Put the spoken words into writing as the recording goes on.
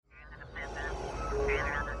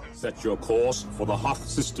Set your course for the Hoth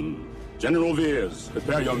system. General Veers,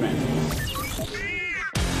 prepare your men.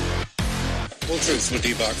 All troops will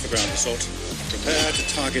debark for ground assault. Prepare to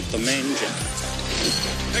target the main jet.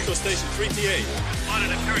 Echo Station 3TA. On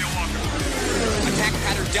an Imperial Walker. Attack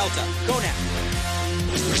pattern Delta. Go now.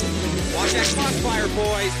 Watch that crossfire,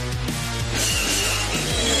 boys.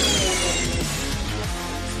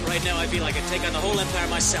 Right now, I feel like I take on the whole Empire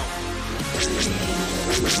myself.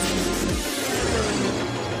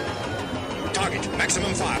 Target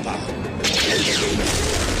maximum firepower. Imperial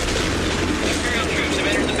troops have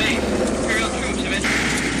entered the base. Imperial troops have entered.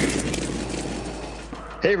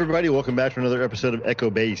 Hey everybody, welcome back to another episode of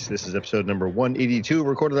Echo Base. This is episode number 182,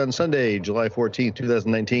 recorded on Sunday, July 14th,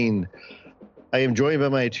 2019. I am joined by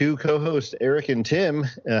my two co-hosts, Eric and Tim.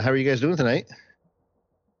 How are you guys doing tonight?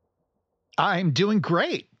 I'm doing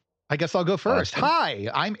great. I guess I'll go first. Awesome. Hi,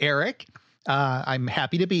 I'm Eric. I'm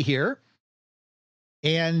happy to be here.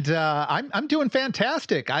 And I'm doing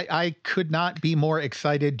fantastic. I could not be more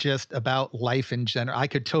excited just about life in general. I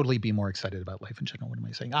could totally be more excited about life in general. What am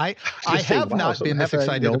I saying? I have not been this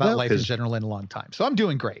excited about life in general in a long time. So I'm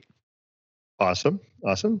doing great. Awesome.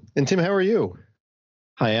 And Tim, how are you?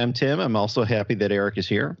 Hi, I'm Tim. I'm also happy that Eric is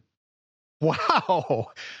here.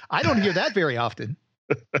 Wow. I don't hear that very often.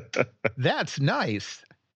 That's nice.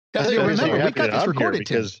 Remember, we got this recorded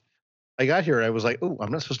because I got here and I was like, oh,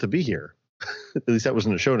 I'm not supposed to be here. At least that was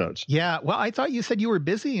in the show notes. Yeah. Well, I thought you said you were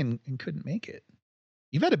busy and couldn't make it.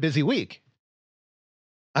 You've had a busy week.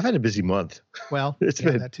 I've had a busy month. Well, it's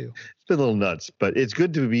been that too. It's been a little nuts, but it's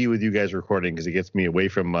good to be with you guys recording because it gets me away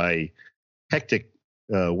from my hectic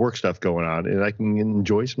work stuff going on, and I can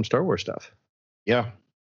enjoy some Star Wars stuff. Yeah.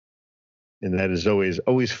 And that is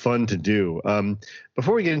always fun to do.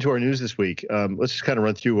 Before we get into our news this week, let's just kind of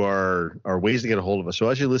run through our ways to get a hold of us. So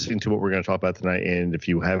as you're listening to what we're going to talk about tonight, and if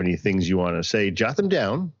you have any things you want to say, jot them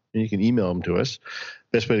down, and you can email them to us.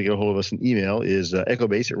 Best way to get a hold of us in email is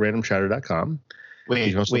echobase@randomchatter.com.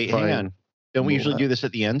 Wait, hang on. Don't we usually do this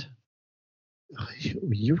at the end?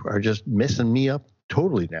 You are just messing me up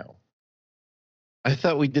totally now. I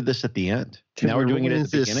thought we did this at the end. Now we're doing it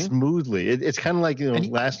at the beginning? Smoothly. It's kind of like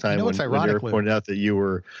last time when Eric pointed out that you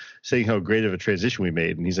were saying how great of a transition we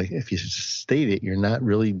made. And he's like, if you state it, you're not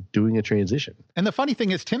really doing a transition. And the funny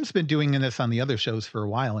thing is, Tim's been doing this on the other shows for a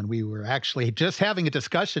while. And we were actually just having a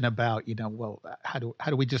discussion about, how do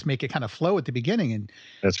we just make it kind of flow at the beginning? And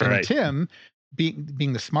that's right. And Tim,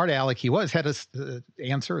 being the smart aleck he was, had a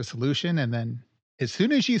answer, a solution, and then as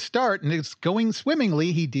soon as you start and it's going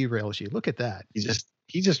swimmingly, he derails you. Look at that.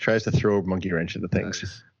 He just tries to throw a monkey wrench into things.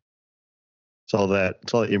 Nice. It's all that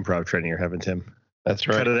improv training you're having, Tim. That's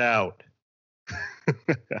right. Cut it out.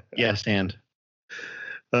 Yes, and.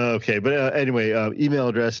 Okay, but anyway, email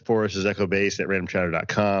address for us is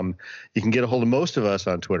echobase@randomchatter.com. You can get a hold of most of us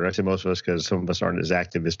on Twitter. I say most of us because some of us aren't as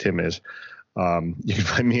active as Tim is. You can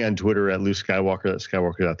find me on Twitter at Luke Skywalker. That's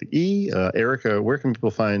Skywalker without the E. Erica, where can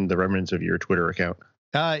people find the remnants of your Twitter account?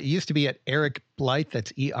 It used to be at Eric Blythe.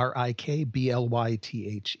 That's ErikBlythe.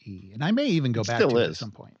 And I may even go back to it at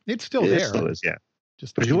some point. It's still there. It still is, yeah.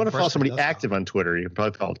 But if you want to follow somebody active on Twitter, you can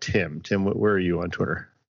probably call Tim. Tim, where are you on Twitter?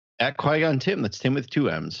 At Qui-Gon Tim. That's Tim with 2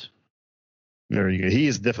 M's. There you go. He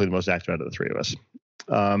is definitely the most active out of the three of us.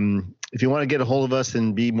 If you want to get a hold of us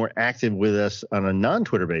and be more active with us on a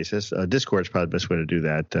non-Twitter basis, Discord is probably the best way to do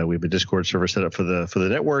that. We have a Discord server set up for the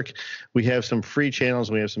network. We have some free channels.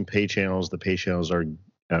 And we have some pay channels. The pay channels are you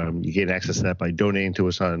gain access to that by donating to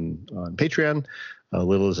us on Patreon.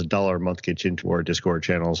 Little as $1 a month gets into our Discord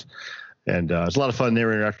channels. And it's a lot of fun there.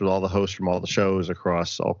 We interact with all the hosts from all the shows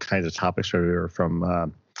across all kinds of topics,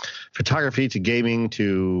 from photography to gaming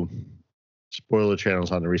to spoiler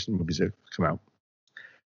channels on the recent movies that have come out.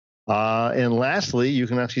 And lastly, you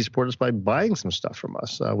can actually support us by buying some stuff from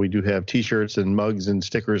us. We do have T-shirts and mugs and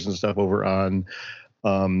stickers and stuff over on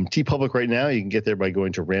TeePublic right now. You can get there by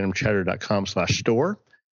going to randomchatter.com/store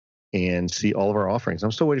and see all of our offerings.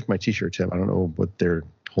 I'm still waiting for my T-shirt, Tim. I don't know what their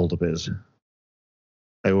holdup is.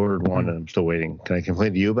 I ordered one and I'm still waiting. Can I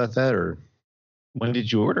complain to you about that, or when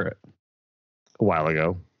did you order it? A while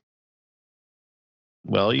ago.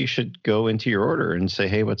 Well, you should go into your order and say,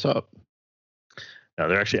 hey, what's up? No,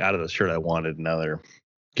 they're actually out of the shirt I wanted. Now they're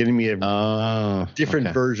getting me a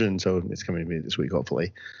different version. So it's coming to me this week,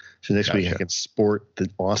 hopefully. So next week I can sport the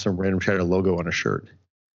awesome Random Chatter logo on a shirt.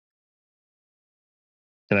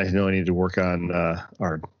 And I know I need to work on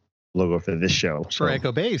our logo for this show. For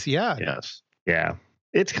Echo Base, yeah. Yes. Yeah.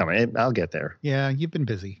 It's coming. I'll get there. Yeah, you've been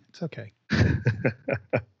busy. It's okay.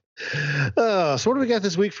 So what do we got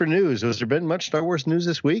this week for news? Has there been much Star Wars news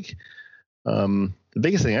this week? The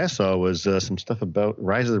biggest thing I saw was some stuff about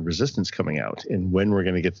Rise of the Resistance coming out and when we're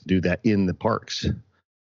going to get to do that in the parks.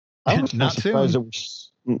 I was Not surprised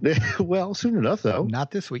soon. Well, soon enough, though.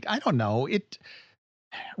 Not this week. I don't know.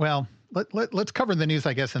 Well, let's cover the news,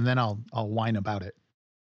 I guess, and then I'll whine about it.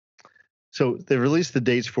 So they released the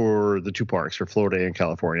dates for the two parks for Florida and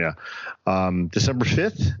California. December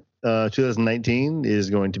 5th, 2019 is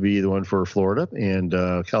going to be the one for Florida, and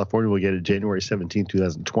California will get it January 17th,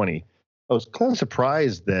 2020. I was kind of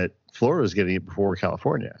surprised that Florida is getting it before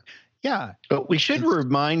California. Yeah. But we should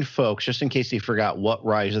remind folks, just in case they forgot, what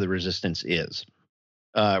Rise of the Resistance is.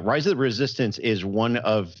 Rise of the Resistance is one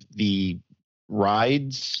of the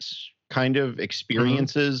rides kind of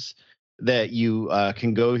experiences that you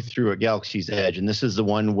can go through at Galaxy's Edge. And this is the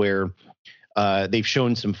one where they've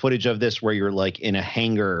shown some footage of this where you're like in a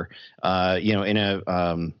hangar, in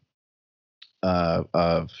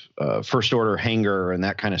a First Order hangar and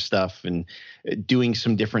that kind of stuff, and doing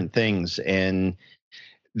some different things. And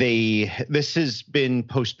this has been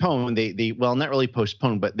postponed. They well, not really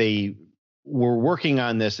postponed, but they were working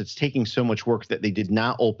on this. It's taking so much work that they did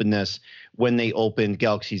not open this when they opened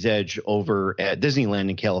Galaxy's Edge over at Disneyland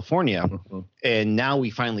in California. And now we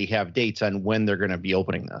finally have dates on when they're going to be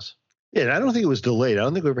opening this. Yeah, and I don't think it was delayed. I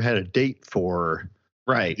don't think we ever had a date for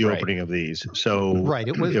the opening of these. So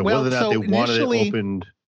it was whether or not they wanted it opened.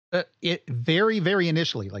 It very, very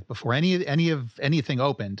initially, like before anything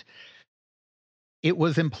opened, it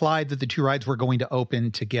was implied that the two rides were going to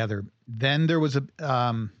open together. Then there was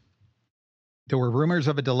there were rumors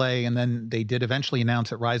of a delay, and then they did eventually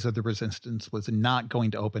announce that Rise of the Resistance was not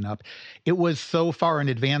going to open up. It was so far in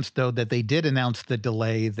advance, though, that they did announce the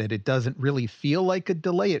delay that it doesn't really feel like a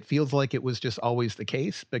delay. It feels like it was just always the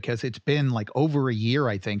case, because it's been like over a year,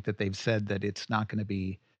 I think, that they've said that it's not going to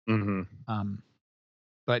be.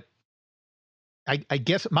 But I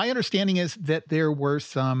guess my understanding is that there were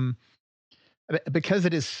some, because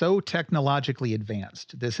it is so technologically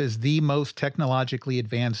advanced. This is the most technologically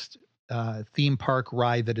advanced theme park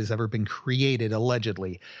ride that has ever been created,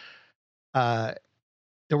 allegedly. There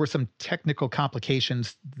were some technical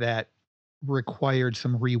complications that required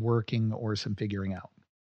some reworking or some figuring out.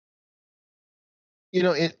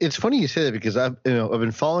 It's funny you say that, because I've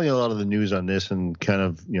been following a lot of the news on this, and kind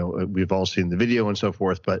of, we've all seen the video and so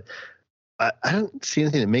forth, but I don't see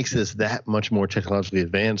anything that makes this that much more technologically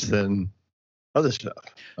advanced than other stuff.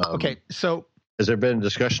 Okay, so has there been a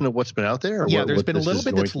discussion of what's been out there? Yeah, there's been a little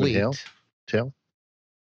bit that's leaked.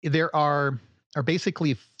 There are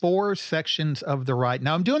basically 4 sections of the ride.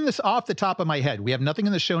 Now, I'm doing this off the top of my head. We have nothing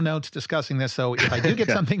in the show notes discussing this, so if I do get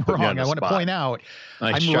something wrong, I want to point out.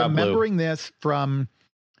 Nice I'm job, remembering this from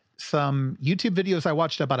some YouTube videos I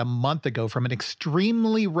watched about a month ago from an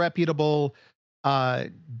extremely reputable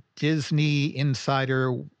Disney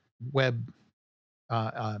Insider web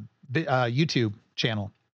YouTube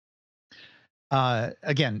channel.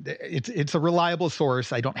 Again, it's a reliable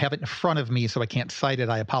source. I don't have it in front of me, so I can't cite it.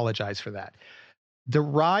 I apologize for that. The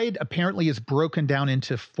ride apparently is broken down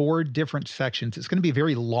into 4 different sections. It's going to be a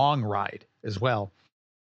very long ride as well.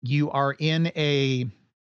 You are in a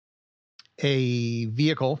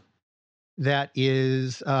vehicle that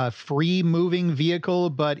is a free moving vehicle,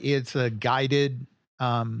 but it's a guided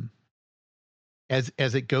as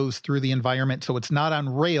it goes through the environment. So it's not on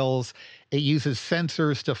rails. It uses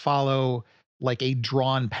sensors to follow like a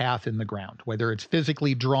drawn path in the ground, whether it's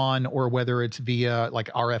physically drawn or whether it's via like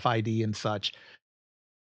RFID and such.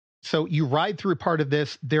 So you ride through part of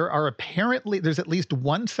this. There's at least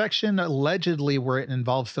one section allegedly where it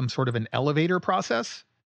involves some sort of an elevator process.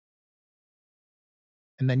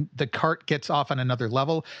 And then the cart gets off on another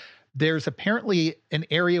level. There's apparently an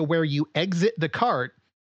area where you exit the cart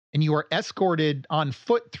and you are escorted on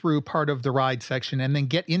foot through part of the ride section and then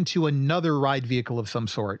get into another ride vehicle of some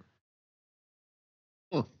sort.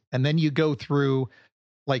 And then you go through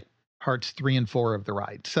like parts 3 and 4 of the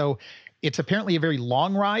ride. So it's apparently a very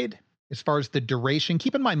long ride as far as the duration.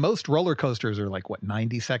 Keep in mind, most roller coasters are like,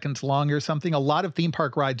 90 seconds long or something. A lot of theme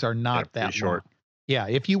park rides are not that short. Yeah,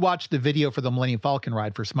 if you watch the video for the Millennium Falcon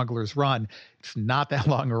ride for Smuggler's Run, it's not that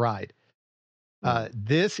long a ride.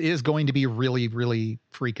 This is going to be really, really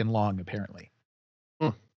freaking long, apparently.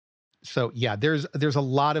 So yeah, there's a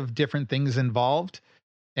lot of different things involved.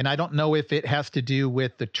 And I don't know if it has to do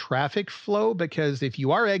with the traffic flow, because if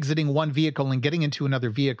you are exiting one vehicle and getting into another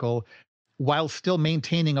vehicle while still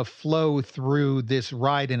maintaining a flow through this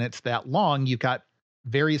ride and it's that long, you've got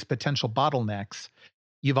various potential bottlenecks.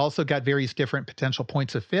 You've also got various different potential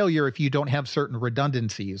points of failure if you don't have certain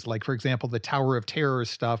redundancies, like, for example, the Tower of Terror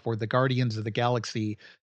stuff or the Guardians of the Galaxy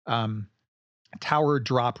tower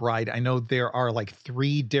drop ride. I know there are like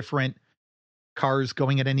 3 different cars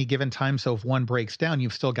going at any given time. So if one breaks down,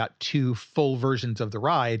 you've still got 2 full versions of the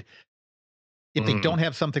ride. If they don't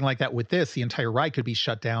have something like that with this, the entire ride could be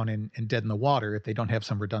shut down and dead in the water if they don't have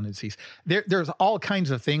some redundancies. There's all kinds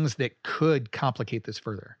of things that could complicate this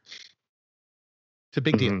further. It's a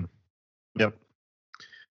big deal. Yep.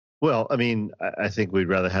 Well, I mean, I think we'd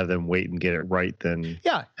rather have them wait and get it right than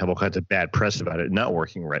have all kinds of bad press about it not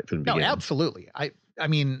working right from the beginning. No, absolutely. I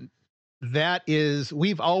mean, that is,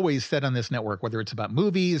 we've always said on this network, whether it's about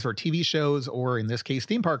movies or TV shows, or in this case,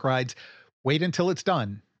 theme park rides, wait until it's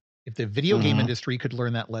done. If the video game industry could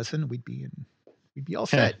learn that lesson, we'd be all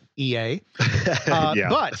set. EA.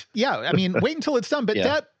 But yeah, I mean, wait until it's done.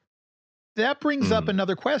 But that brings up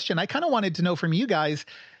another question. I kind of wanted to know from you guys,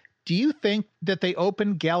 do you think that they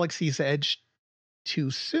opened Galaxy's Edge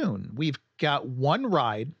too soon? We've got one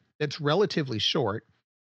ride that's relatively short.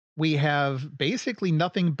 We have basically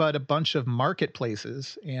nothing but a bunch of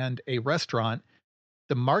marketplaces and a restaurant.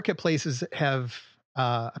 The marketplaces have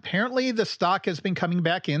apparently the stock has been coming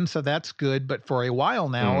back in, so that's good. But for a while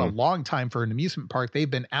now, a long time for an amusement park, they've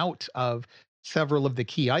been out of several of the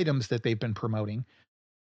key items that they've been promoting.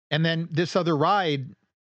 And then this other ride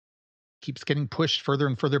keeps getting pushed further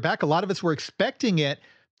and further back. A lot of us were expecting it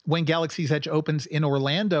when Galaxy's Edge opens in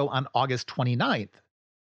Orlando on August 29th.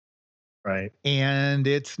 Right. And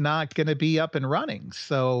it's not going to be up and running.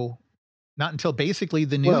 So not until basically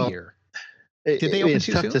the new year. Did they open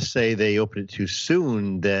too soon? It's tough to say they opened it too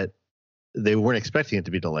soon, that they weren't expecting it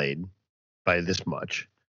to be delayed by this much.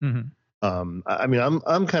 I mean,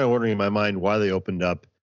 I'm kind of wondering in my mind why they opened up,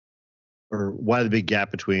 or why the big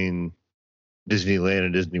gap between Disneyland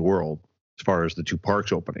and Disney World as far as the 2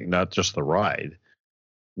 parks opening, not just the ride.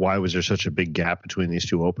 Why was there such a big gap between these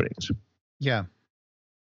 2 openings? Yeah.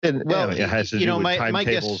 And well, it has to do with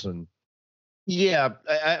timetables and. Yeah,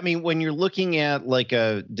 I mean, when you're looking at like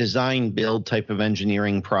a design build type of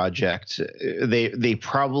engineering project, they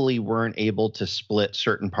probably weren't able to split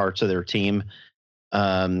certain parts of their team.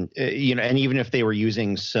 And even if they were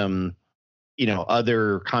using some,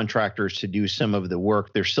 other contractors to do some of the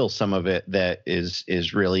work, there's still some of it that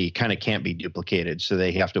is really kind of can't be duplicated. So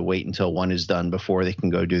they have to wait until one is done before they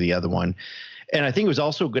can go do the other one. And I think it was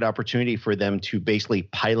also a good opportunity for them to basically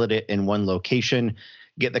pilot it in one location,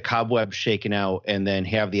 get the cobwebs shaken out, and then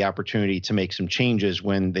have the opportunity to make some changes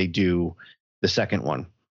when they do the second one.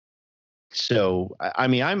 So, I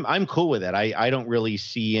mean, I'm cool with it. I don't really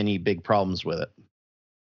see any big problems with it.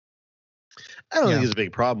 I don't think there's a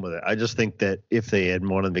big problem with it. I just think that if they had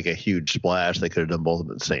wanted to make a huge splash, they could have done both of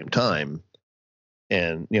them at the same time.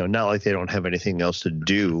 And, not like they don't have anything else to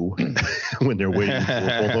do when they're waiting for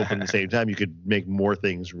both open at the same time. You could make more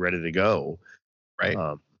things ready to go. Right.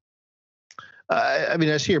 I mean,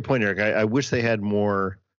 I see your point, Eric. I wish they had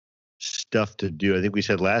more stuff to do. I think we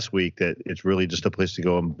said last week that it's really just a place to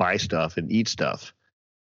go and buy stuff and eat stuff.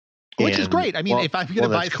 Which is great. I mean, if I'm going to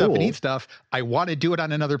buy stuff and eat stuff, I want to do it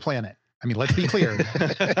on another planet. I mean, let's be clear.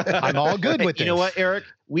 I'm all good with this. You know what, Eric?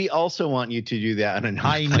 We also want you to do that on another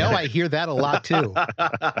planet. I know. I hear that a lot, too.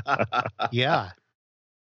 Yeah.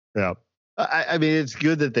 Yeah. I mean, it's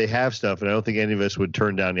good that they have stuff, and I don't think any of us would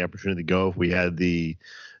turn down the opportunity to go if we had the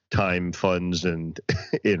time, funds, and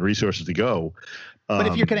resources to go. But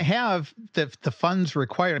if you're going to have the funds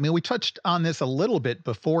required, I mean, we touched on this a little bit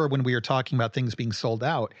before when we were talking about things being sold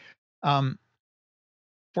out.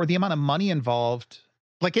 For the amount of money involved,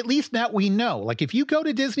 like at least now we know, like if you go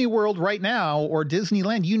to Disney World right now or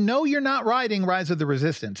Disneyland, you're not riding Rise of the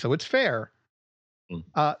Resistance, so it's fair.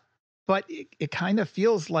 But it kind of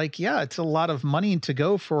feels like, it's a lot of money to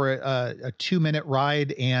go for a 2-minute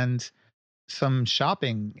ride and some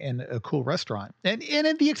shopping and a cool restaurant and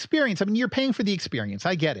the experience. I mean, you're paying for the experience.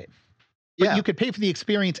 I get it. But you could pay for the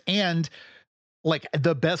experience and like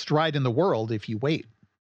the best ride in the world if you wait.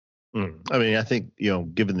 I mean, I think,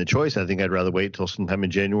 given the choice, I think I'd rather wait till sometime in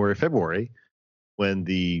January, February, when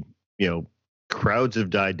the, crowds have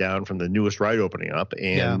died down from the newest ride opening up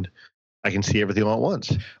and I can see everything all at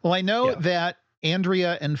once. Well, I know that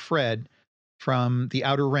Andrea and Fred from the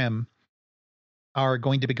Outer Rim are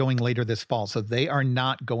going to be going later this fall. So they are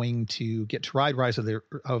not going to get to ride Rise of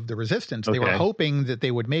the Resistance. They were hoping that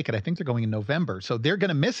they would make it. I think they're going in November. So they're going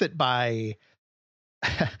to miss it by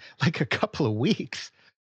like a couple of weeks.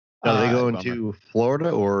 Are they going to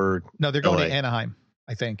Florida or? No, they're going to Anaheim,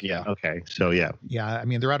 I think. Yeah. Okay. So, yeah. Yeah. I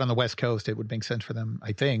mean, they're out on the West Coast. It would make sense for them.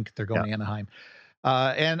 I think they're going to Anaheim.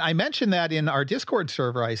 And I mentioned that in our Discord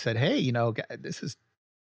server. I said, hey, this is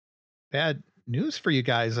bad news for you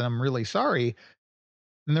guys, and I'm really sorry.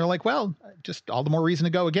 And they're like, well, just all the more reason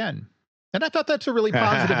to go again. And I thought that's a really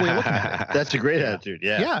positive way of looking at it. That's a great attitude.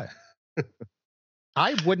 Yeah. Yeah.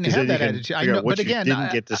 I wouldn't 'Cause have then that you can attitude. I figure out know, what but you again,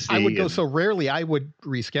 didn't get to I would see go and- so rarely. I would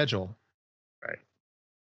reschedule.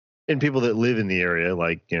 And people that live in the area,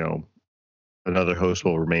 like, another host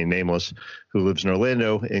will remain nameless, who lives in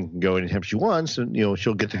Orlando and can go anytime she wants, and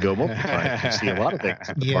she'll get to go multiple times and see a lot of things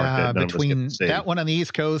at the park Yeah, that none of us get between to see. that one on the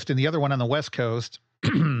East Coast and the other one on the West Coast.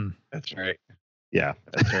 That's right. Yeah,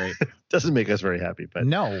 That's right. doesn't make us very happy. But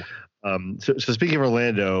No. so speaking of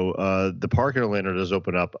Orlando, the park in Orlando does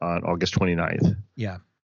open up on August 29th. Yeah.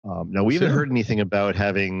 Now we haven't Soon. heard anything about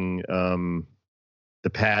having the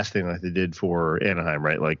pass thing like they did for Anaheim,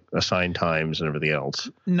 right? Like assigned times and everything else.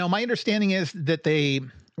 No, my understanding is that they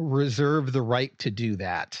reserve the right to do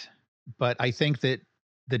that. But I think that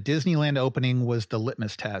the Disneyland opening was the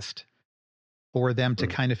litmus test for them to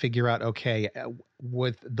kind of figure out, okay,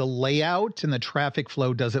 with the layout and the traffic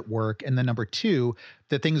flow, does it work? And then number two,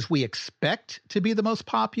 the things we expect to be the most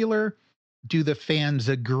popular, do the fans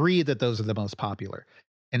agree that those are the most popular?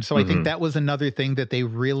 And so I think that was another thing that they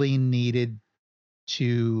really needed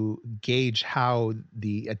to gauge how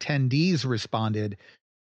the attendees responded.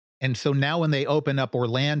 And so now when they open up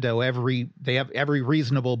Orlando, they have every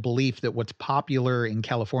reasonable belief that what's popular in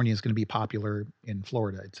California is going to be popular in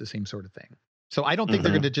Florida. It's the same sort of thing. So I don't think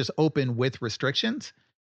they're going to just open with restrictions.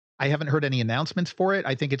 I haven't heard any announcements for it.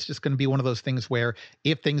 I think it's just going to be one of those things where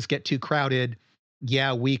if things get too crowded,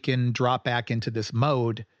 yeah, we can drop back into this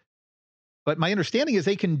mode. But my understanding is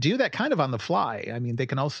they can do that kind of on the fly. I mean, they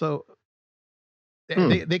can also,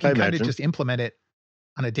 they can kind of just implement it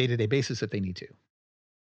on a day-to-day basis if they need to.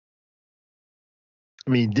 I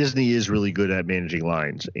mean, Disney is really good at managing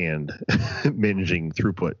lines and managing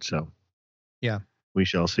throughput. So yeah, we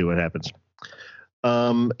shall see what happens. I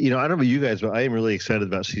don't know about you guys, but I am really excited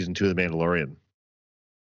about season 2 of The Mandalorian.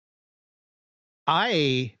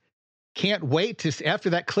 I can't wait to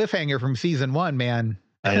after that cliffhanger from season 1, man.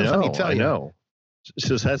 I know.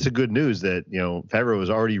 So that's the good news that, Favreau is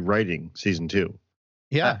already writing season 2.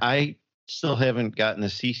 Yeah. I still haven't gotten to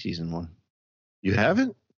see season 1. You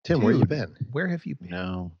haven't? Tim, Dude, where you been? Where have you been?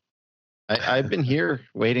 No. I've been here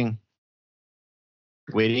waiting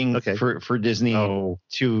Okay. for Disney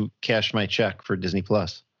to cash my check for Disney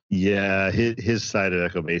Plus. Yeah, his side of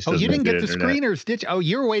Echo Base. Oh, you didn't get the internet. screeners, did you? Oh,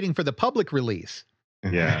 you were waiting for the public release.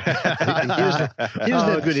 Yeah. he doesn't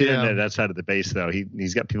have good internet outside of the base, though.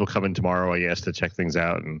 He's got people coming tomorrow, I guess, to check things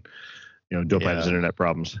out, and don't have his internet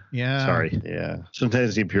problems. Yeah. Sorry. Yeah.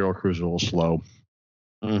 Sometimes the Imperial Cruise is a little slow.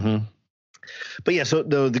 Mm-hmm. But yeah, so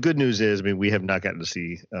the good news is, I mean, we have not gotten to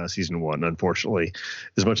see season 1, unfortunately.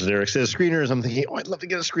 As much as Eric says screeners, I'm thinking, I'd love to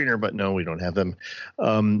get a screener, but no, we don't have them.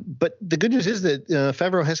 But the good news is that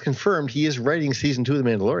Favreau has confirmed he is writing season 2 of The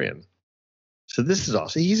Mandalorian. So this is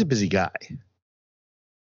awesome. He's a busy guy.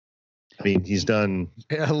 I mean, he's done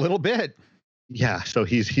a little bit. Yeah, so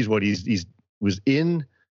he's was in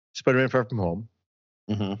Spider-Man: Far From Home.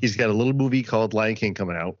 Mm-hmm. He's got a little movie called Lion King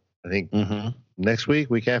coming out, I think next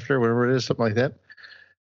week after, whatever it is, something like that.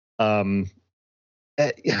 I mean,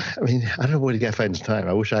 I don't know what the guy finds time.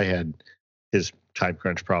 I wish I had his time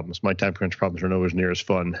crunch problems. My time crunch problems are nowhere near as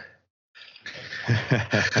fun.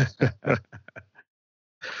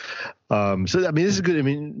 So I mean, this is good. I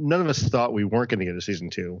mean, none of us thought we weren't going to get a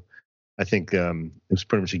season 2. I think it was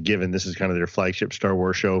pretty much a given. This is kind of their flagship Star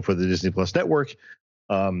Wars show for the Disney Plus network.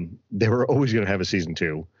 They were always going to have a season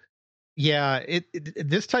 2. Yeah,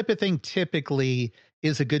 this type of thing typically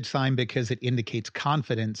is a good sign because it indicates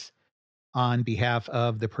confidence on behalf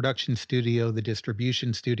of the production studio, the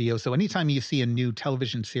distribution studio. So anytime you see a new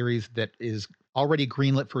television series that is already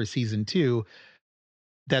greenlit for a season 2,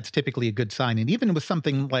 that's typically a good sign. And even with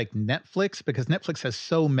something like Netflix, because Netflix has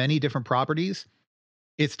so many different properties,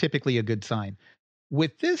 it's typically a good sign.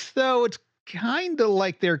 With this, though, it's kind of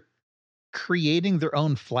like they're creating their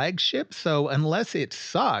own flagship. So unless it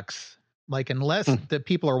sucks, unless the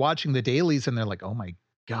people are watching the dailies and they're like, oh my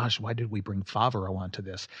gosh, why did we bring Favreau onto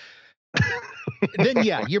this? Then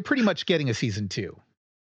yeah, you're pretty much getting a season 2.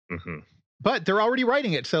 Mm-hmm. But they're already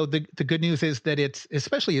writing it. So the good news is that it's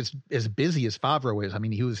especially as busy as Favreau is. I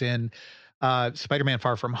mean, he was in Spider-Man: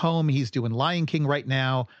 Far From Home. He's doing Lion King right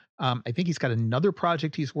now. I think he's got another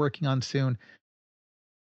project he's working on soon.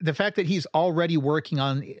 The fact that he's already working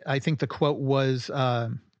on, I think the quote was,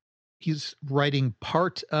 he's writing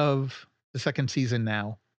part of the second season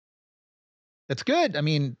now. That's good. I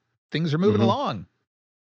mean, things are moving along.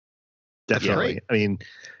 Definitely. I mean,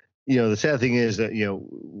 the sad thing is that,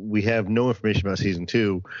 we have no information about season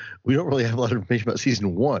 2. We don't really have a lot of information about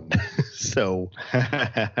season 1. So,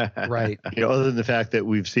 right. Other than the fact that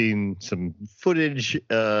we've seen some footage,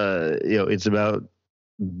 it's about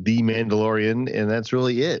The Mandalorian, and that's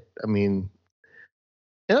really it. I mean,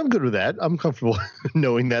 And I'm good with that. I'm comfortable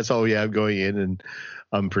knowing that's all we have going in, and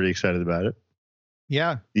I'm pretty excited about it.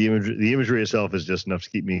 Yeah. The imagery itself is just enough to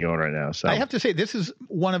keep me going right now. So I have to say, this is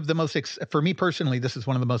one of the most, for me personally, this is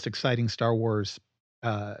one of the most exciting Star Wars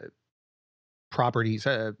projects,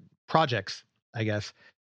 I guess,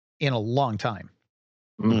 in a long time.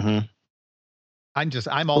 Mm-hmm.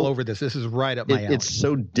 I'm all over this. This is right up my alley. It's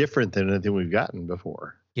so different than anything we've gotten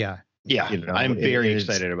before. Yeah. Yeah. You know, I'm very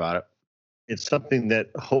excited about it. It's something that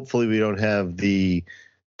hopefully we don't have the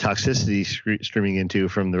toxicity streaming into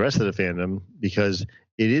from the rest of the fandom, because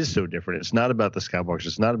it is so different. It's not about the Skywalkers.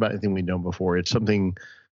 It's not about anything we've known before. It's something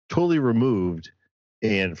totally removed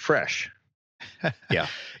and fresh. Yeah.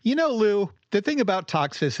 You know, Lou, the thing about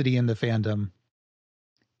toxicity in the fandom,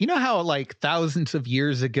 you know how like thousands of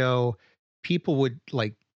years ago, people would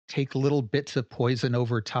like take little bits of poison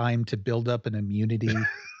over time to build up an immunity to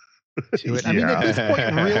it. I mean, at this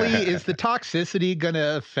point, really, is the toxicity going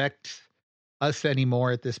to affect us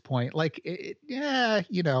anymore at this point? Like, yeah,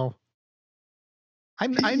 you know,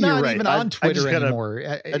 I'm not right. even on Twitter anymore.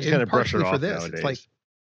 I just kind of brush it off for this. nowadays. It's like,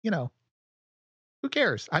 you know, who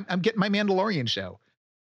cares? I'm getting my Mandalorian show.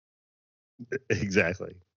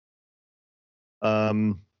 Exactly.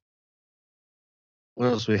 What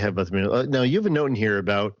else do we have about the Mandalorian? Now, you have a note in here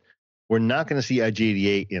about we're not going to see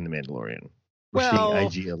IG-88 in the Mandalorian. We're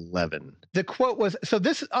seeing IG-11. The quote was, so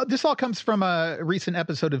this all comes from a recent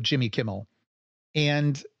episode of Jimmy Kimmel.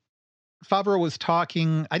 And Favreau was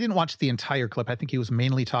talking, I didn't watch the entire clip. I think he was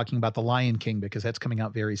mainly talking about The Lion King because that's coming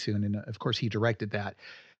out very soon. And of course, he directed that.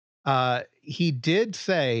 He did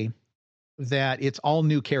say that it's all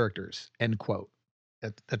new characters, end quote.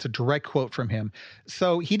 That's a direct quote from him.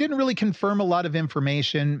 So he didn't really confirm a lot of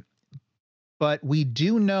information, but we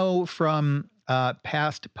do know from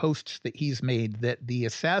past posts that he's made that the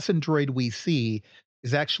assassin droid we see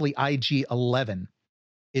is actually IG-11.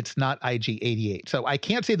 It's not IG-88. So I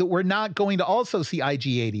can't say that we're not going to also see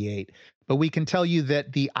IG-88, but we can tell you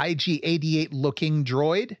that the IG-88 looking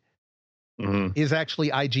droid is actually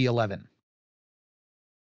IG-11.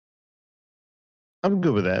 I'm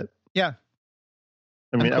good with that. Yeah.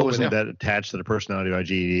 I mean, I wasn't that attached to the personality of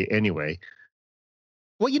IG-88 anyway.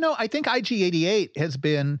 Well, you know, I think IG-88 has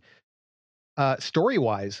been,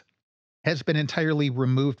 story-wise, has been entirely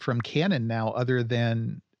removed from canon now, other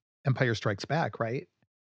than Empire Strikes Back, right?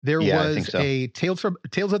 There was a Tales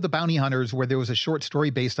of the Bounty Hunters where there was a short story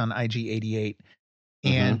based on IG-88,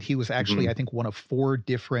 and he was actually, I think, one of 4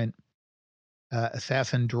 different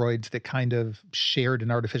assassin droids that kind of shared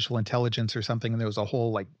an artificial intelligence or something, and there was a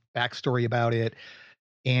whole like backstory about it.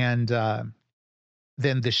 And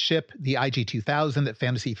then the ship, the IG-2000 that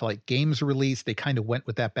Fantasy Flight Games released, they kind of went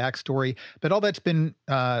with that backstory. But all that's been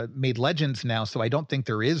made legends now, so I don't think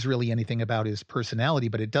there is really anything about his personality,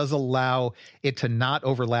 but it does allow it to not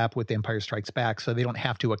overlap with Empire Strikes Back, so they don't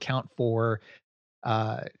have to account for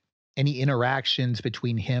any interactions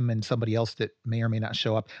between him and somebody else that may or may not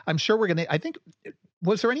show up. I'm sure we're going to, I think,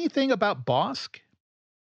 was there anything about Bosk?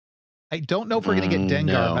 I don't know if we're going to get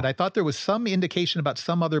Dengar, but I thought there was some indication about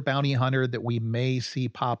some other bounty hunter that we may see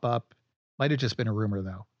pop up. Might have just been a rumor,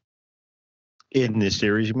 though. In this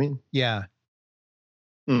series, you mean? Yeah.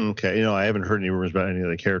 Okay. You know, I haven't heard any rumors about any of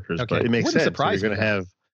the characters, but it makes sense. If you're going to have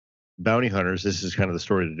bounty hunters, this is kind of the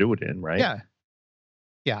story to do it in, right? Yeah.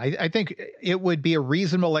 Yeah, I think it would be a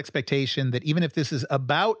reasonable expectation that even if this is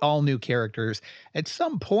about all new characters, at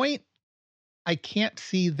some point, I can't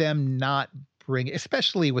see them not bring,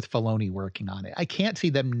 especially with Filoni working on it, I can't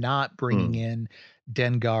see them not bringing in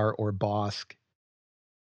Dengar or Bosk,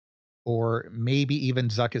 or maybe even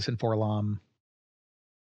Zuckuss and Forlom.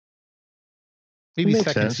 Maybe makes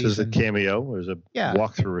second sense. season. As a cameo, as a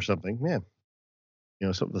walkthrough or something. Yeah, you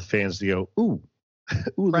know, something the fans to go, ooh,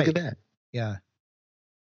 look at that. Yeah,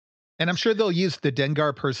 and I'm sure they'll use the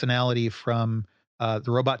Dengar personality from the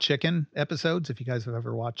Robot Chicken episodes, if you guys have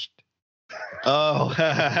ever watched. Oh, hey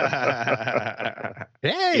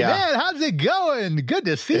man, how's it going? Good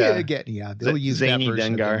to see you again. Yeah, they'll use Zany that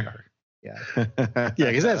version Dengar. of Dengar. Yeah, yeah,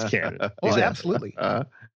 because that's canon. Well, absolutely.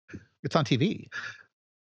 It's on TV.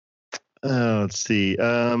 Let's see.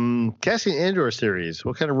 Cassian Andor series.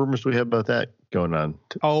 What kind of rumors do we have about that going on?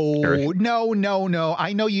 Oh, Eric? No.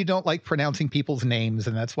 I know you don't like pronouncing people's names,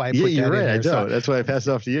 and that's why I put that in you're right. there. I don't. That's why I passed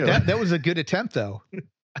it off to you. That was a good attempt, though.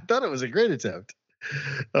 I thought it was a great attempt.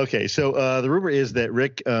 Okay, so the rumor is that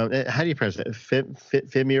Rick, how do you pronounce it?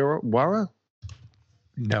 Famuyiwa?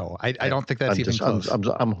 No, I don't think that's even close.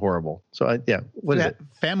 I'm horrible. So what is it?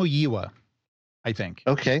 Famuyiwa, I think.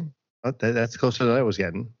 Okay, that's closer than I was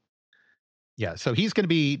getting. Yeah, so he's going to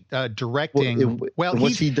be directing.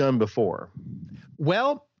 What's he done before?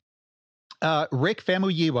 Well, Rick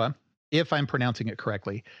Famuyiwa, if I'm pronouncing it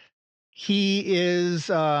correctly, he is,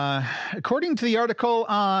 according to the article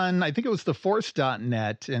on, I think it was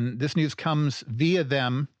theforce.net, and this news comes via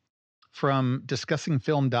them from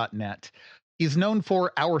discussingfilm.net. He's known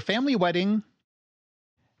for Our Family Wedding,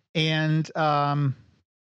 and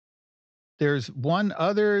there's one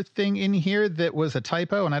other thing in here that was a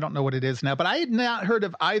typo, and I don't know what it is now, but I had not heard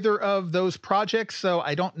of either of those projects, so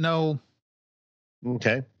I don't know.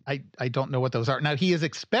 Okay. I don't know what those are. Now, he is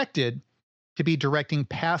expected to be directing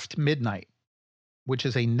Past Midnight, which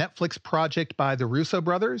is a Netflix project by the Russo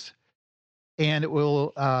brothers, and it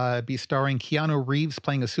will be starring Keanu Reeves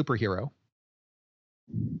playing a superhero.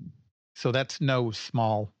 So that's no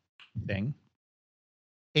small thing.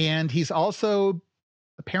 And he's also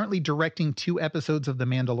apparently directing 2 episodes of The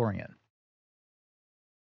Mandalorian.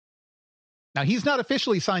 Now, he's not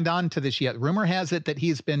officially signed on to this yet. Rumor has it that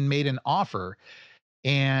he's been made an offer,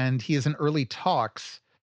 and he is in early talks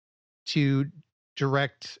to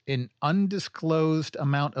direct an undisclosed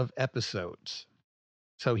amount of episodes.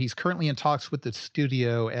 So he's currently in talks with the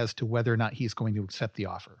studio as to whether or not he's going to accept the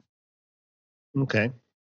offer. Okay.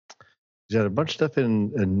 He's got a bunch of stuff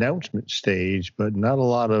in announcement stage, but not a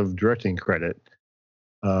lot of directing credit.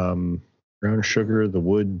 Brown Sugar, The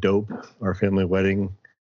Wood, Dope, Our Family Wedding.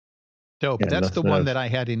 Dope. Yeah, that's the nothing one else. that I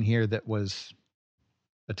had in here that was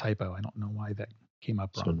a typo. I don't know why that came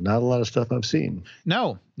up So wrong. not a lot of stuff I've seen.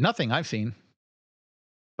 No, nothing I've seen.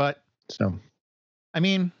 But, So I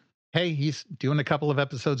mean, hey, he's doing a couple of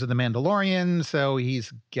episodes of The Mandalorian, so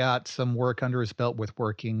he's got some work under his belt with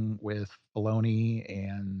working with Filoni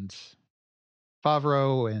and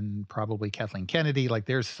Favreau and probably Kathleen Kennedy. Like,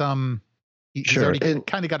 there's some... He's Sure, already and-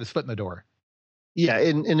 kind of got his foot in the door. yeah,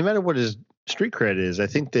 and no matter what his street cred is, I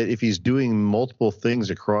think that if he's doing multiple things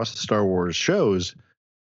across the Star Wars shows,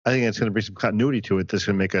 I think it's going to bring some continuity to it that's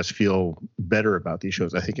going to make us feel better about these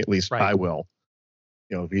shows. I think at least Right. I will.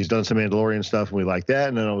 You know, if he's done some Mandalorian stuff and we like that,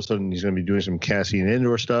 and then all of a sudden he's going to be doing some Cassian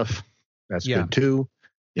Andor stuff, that's Yeah. good too. You know,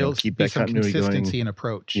 There'll keep be that some continuity consistency going. in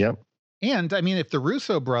approach. Yep. And, I mean, if the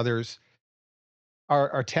Russo brothers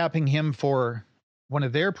are tapping him for one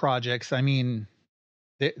of their projects, I mean,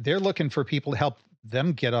 they're looking for people to help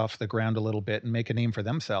them get off the ground a little bit and make a name for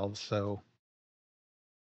themselves. So,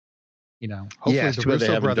 you know, hopefully Yeah, it's the too bad they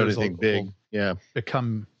Russo haven't done brothers anything big. will Yeah,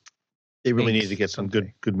 become they really things need to get some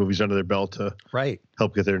someday. good movies under their belt to right.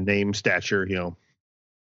 help get their name stature. You know.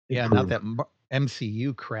 Yeah, improve. not that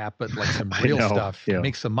MCU crap, but like some I real know, stuff. yeah.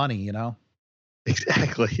 Make some money, you know?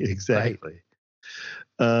 Exactly.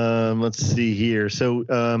 Let's see here. So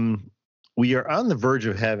we are on the verge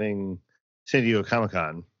of having San Diego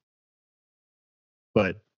Comic-Con,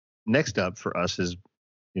 but next up for us is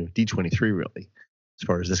D23 really, as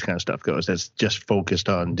far as this kind of stuff goes. That's just focused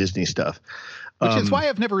on Disney stuff. Which is why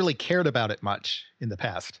I've never really cared about it much in the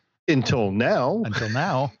past. Until now. Until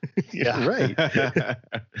now. Yeah, right.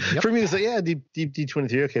 For me, it's like, yeah,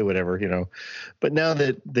 D23, okay, whatever, But now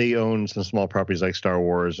that they own some small properties like Star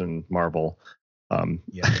Wars and Marvel, I'm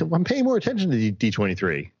paying more attention to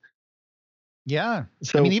D23. Yeah.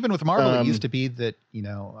 So, I mean, even with Marvel, it used to be that,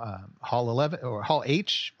 Hall 11 or Hall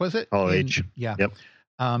H, was it? Hall H. Yeah. Yep.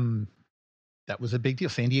 That was a big deal.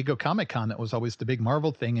 San Diego Comic-Con, that was always the big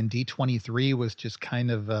Marvel thing. And D23 was just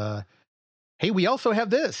kind of, hey, we also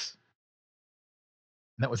have this.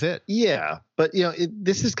 And that was it. Yeah. But,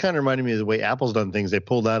 this is kind of reminding me of the way Apple's done things. They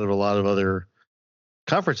pulled out of a lot of other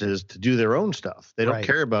conferences to do their own stuff. They don't Right.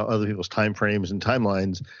 care about other people's time frames and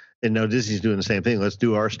timelines. And now Disney's doing the same thing. Let's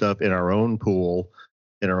do our stuff in our own pool,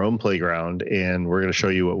 in our own playground, and we're going to show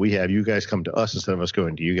you what we have. You guys come to us instead of us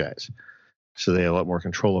going to you guys. So they have a lot more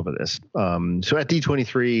control over this. So at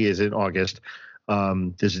D23 is in August.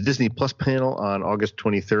 There's a Disney Plus panel on August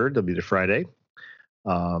 23rd. That'll be the Friday.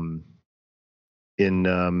 In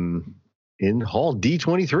Hall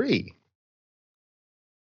D23.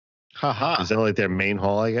 Haha. Is that like their main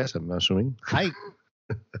hall, I guess? I'm assuming. I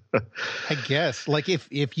guess, like,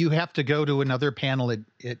 if you have to go to another panel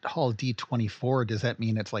at Hall D24, does that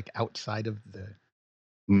mean it's like outside of the,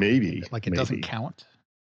 Maybe. like it doesn't count?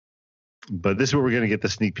 But this is where we're going to get the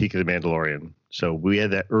sneak peek of The Mandalorian. So we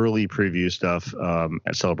had that early preview stuff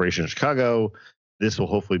at Celebration in Chicago. This will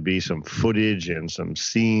hopefully be some footage and some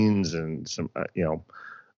scenes and some,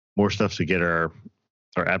 more stuff to get our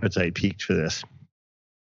appetite peaked for this.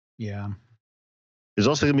 Yeah. There's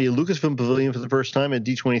also going to be a Lucasfilm Pavilion for the first time at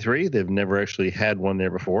D23. They've never actually had one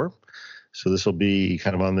there before. So this will be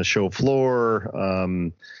kind of on the show floor,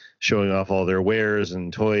 showing off all their wares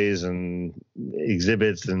and toys and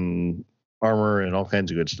exhibits and armor and all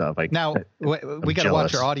kinds of good stuff. Now, we got to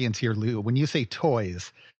watch our audience here, Lou. When you say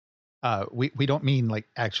toys, we don't mean like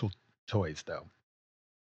actual toys, though.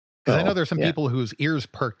 Because I know there's some yeah. people whose ears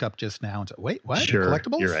perked up just now and said, wait, what? Sure.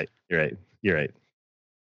 Collectibles? You're right.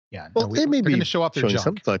 Yeah. Well, no, they may they're be going to show off their showing junk.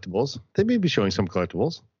 some collectibles. They may be showing some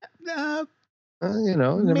collectibles. You never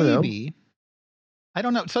Maybe. know. I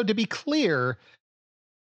don't know. So to be clear,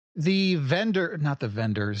 the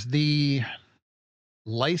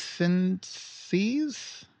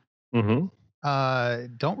licensees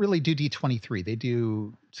Mm-hmm. don't really do D23. They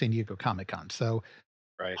do San Diego Comic-Con. So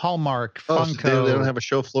Right. Hallmark, Oh, Funko, so they don't have a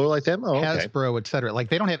show floor like them? Oh, okay. Hasbro, etc. Like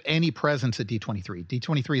they don't have any presence at D23.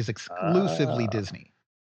 D23 is exclusively Disney.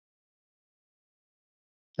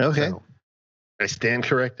 Okay. So, I stand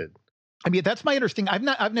corrected. I mean, that's my understanding.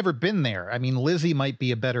 I've never been there. I mean, Lizzie might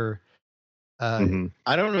be a better. I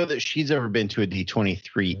don't know that she's ever been to a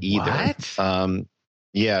D23 either. What?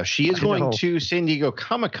 Yeah, she is going to San Diego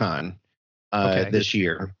Comic-Con this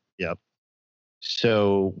year. Yep.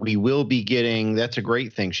 So we will be getting. That's a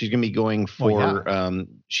great thing. She's going to be going for.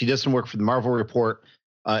 She does some work for the Marvel Report,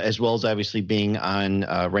 as well as obviously being on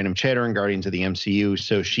Random Chatter and Guardians of the MCU.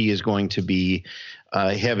 So she is going to be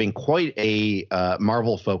having quite a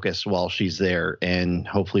Marvel focus while she's there, and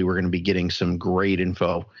hopefully we're going to be getting some great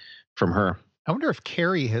info from her. I wonder if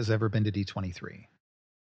Carrie has ever been to D23.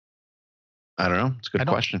 I don't know. It's a good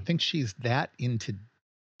question. I don't think she's that into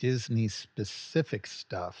Disney specific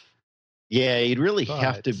stuff. Yeah, you'd really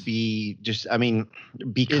have to be just, I mean,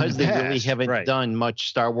 because they really haven't done much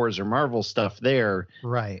Star Wars or Marvel stuff there.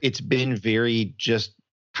 Right. It's been very just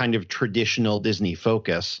kind of traditional Disney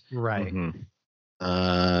focus. Right.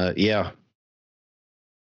 Yeah.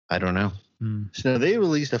 I don't know. So they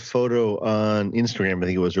released a photo on Instagram, I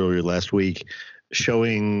think it was earlier last week,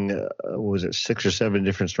 showing, was it 6 or 7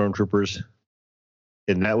 different stormtroopers?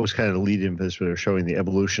 And that was kind of the lead in for this, where they're showing the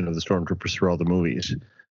evolution of the stormtroopers through all the movies.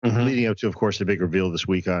 Leading up to, of course, the big reveal this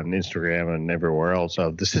week on Instagram and everywhere else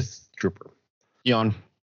of the Sith Trooper. Yawn.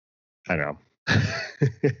 I know.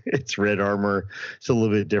 It's red armor. It's a little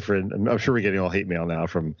bit different. I'm sure we're getting all hate mail now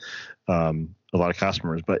from a lot of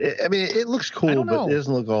customers. But, it looks cool, but it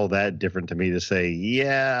doesn't look all that different to me to say,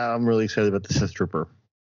 yeah, I'm really excited about the Sith Trooper.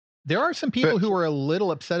 There are some people who are a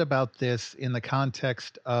little upset about this in the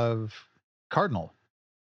context of Cardinal.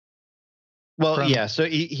 Well, yeah. So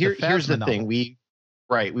here's the thing. We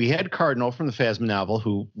had Cardinal from the Phasma novel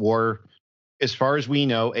who wore, as far as we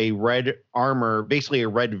know, a red armor, basically a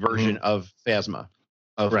red version of Phasma,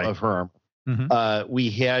 of her armor.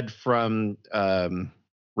 We had from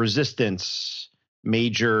Resistance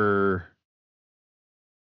Major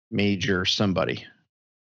somebody.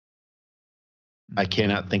 I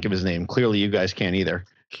cannot think of his name. Clearly, you guys can't either.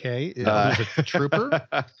 Okay, he's a trooper.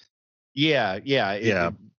 Yeah.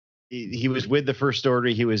 He was with the First Order.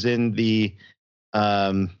 He was in the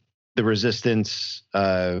Resistance,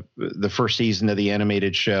 the first season of the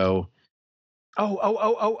animated show.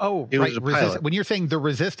 Oh! Right. When you're saying the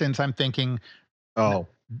Resistance, I'm thinking. Oh,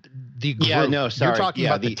 the group. Yeah, no, sorry. You're talking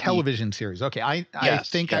about the television series. Okay, I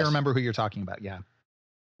think I remember who you're talking about. Yeah.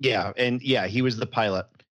 Yeah, and he was the pilot.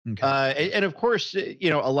 Okay. And of course, a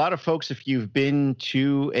lot of folks, if you've been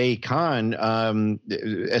to a con,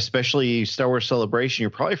 especially Star Wars Celebration, you're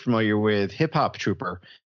probably familiar with Hip Hop Trooper,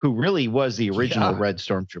 who really was the original Red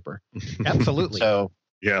Stormtrooper. Absolutely. So,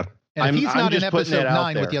 yeah. And if he's not in episode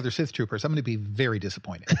 9 with the other Sith Troopers, I'm going to be very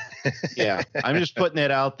disappointed. Yeah, I'm just putting that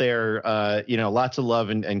out there. Lots of love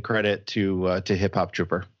and credit to Hip Hop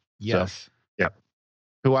Trooper. Yes. So, yeah.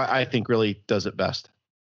 Who I think really does it best.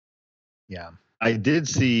 Yeah. I did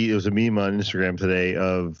see, it was a meme on Instagram today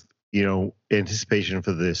of, anticipation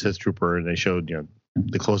for the Sith Trooper, and they showed,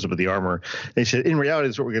 the close-up of the armor. They said, in reality,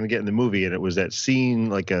 it's what we're going to get in the movie, and it was that scene,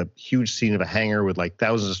 like a huge scene of a hangar with like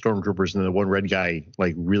thousands of stormtroopers, and then one red guy,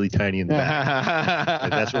 like really tiny in the back.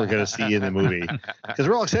 And that's what we're going to see in the movie. Because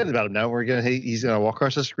we're all excited about him now. He's going to walk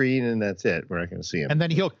across the screen, and that's it. We're not going to see him. And then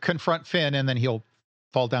he'll confront Finn, and then he'll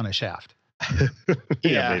fall down a shaft.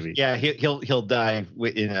 Maybe. Yeah, he'll die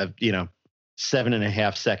in a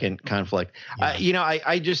 7.5 second conflict. Yeah.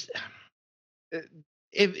 I just,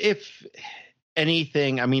 if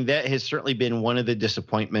anything, I mean, that has certainly been one of the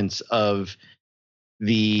disappointments of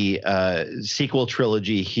the sequel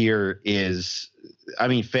trilogy here is, I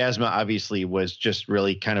mean, Phasma obviously was just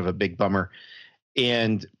really kind of a big bummer.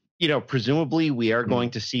 And, presumably we are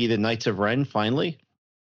going to see the Knights of Ren finally.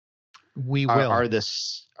 We will. Are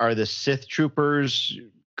the Sith Troopers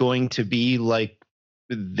going to be like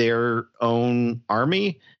their own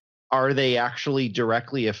army? Are they actually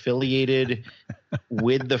directly affiliated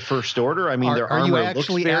with the First Order? I mean, their armor looks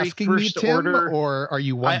very First Order. Or are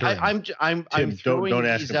you wondering? I'm Tim, throwing don't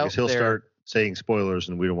ask these him, out because he'll there. saying spoilers,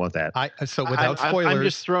 and we don't want that. So without spoilers, I'm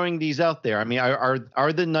just throwing these out there. I mean,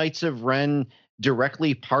 are the Knights of Ren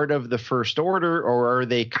directly part of the First Order, or are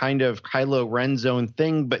they kind of Kylo Ren's own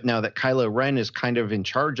thing? But now that Kylo Ren is kind of in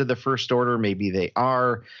charge of the First Order, maybe they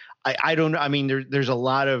are. I don't know. I mean, there's a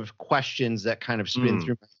lot of questions that kind of spin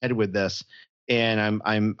through my head with this, and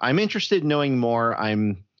I'm interested in knowing more.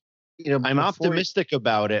 I'm optimistic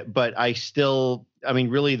about it, but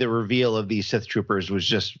really the reveal of these Sith troopers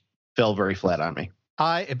fell very flat on me.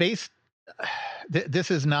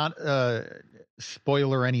 This is not a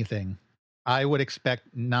spoiler or anything. I would expect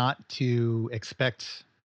not to expect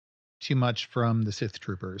too much from the Sith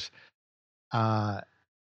troopers.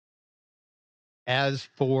 As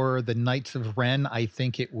for the Knights of Ren, I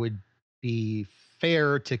think it would be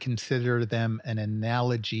fair to consider them an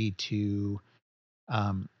analogy to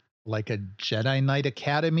like a Jedi Knight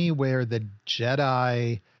Academy, where the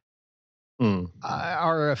Jedi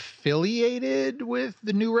are affiliated with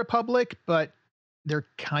the New Republic, but they're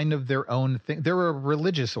kind of their own thing. They're a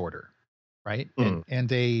religious order, right?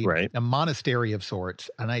 And a monastery of sorts.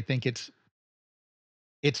 And I think it's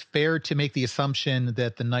fair to make the assumption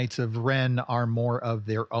that the Knights of Ren are more of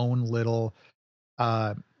their own little,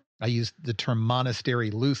 I use the term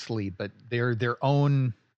monastery loosely, but they're their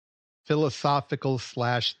own philosophical /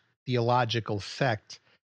 theological sect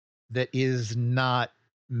that is not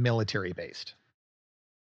military based.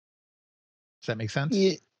 Does that make sense?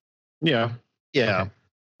 Yeah. Okay.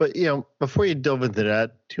 But, before you delve into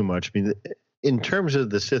that too much, I mean, in terms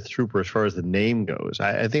of the Sith trooper, as far as the name goes,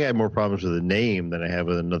 I think I have more problems with the name than I have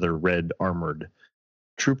with another red armored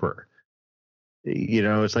trooper.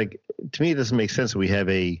 It's like, to me, it doesn't make sense that we have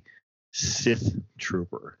a Sith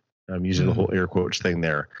trooper. I'm using the whole air quotes thing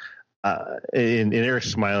there. And Eric's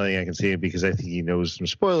smiling. I can see it because I think he knows some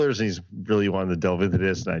spoilers and he's really wanting to delve into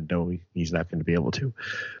this. And I know he's not going to be able to.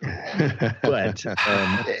 But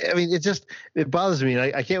it bothers me.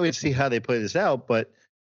 And I can't wait to see how they play this out. But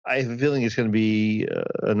I have a feeling it's going to be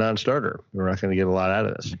a non-starter. We're not going to get a lot out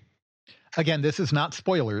of this. Again, this is not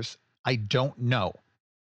spoilers. I don't know.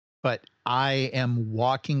 But I am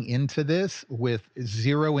walking into this with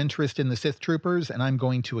zero interest in the Sith troopers, and I'm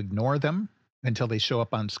going to ignore them until they show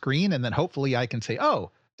up on screen. And then hopefully I can say,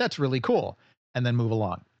 oh, that's really cool, and then move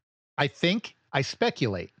along. I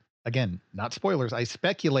speculate, again, not spoilers. I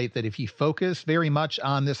speculate that if you focus very much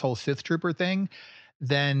on this whole Sith trooper thing,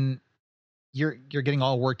 then you're getting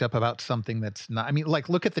all worked up about something that's not. I mean, like,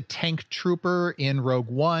 look at the tank trooper in Rogue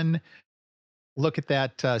One. Look at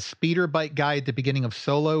that speeder bike guy at the beginning of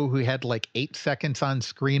Solo who had like 8 seconds on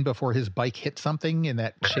screen before his bike hit something in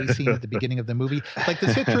that chase scene at the beginning of the movie. Like,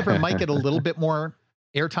 the Sith trooper might get a little bit more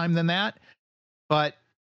airtime than that. But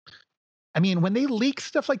I mean, when they leak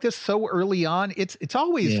stuff like this so early on, it's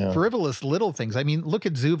always frivolous little things. I mean, look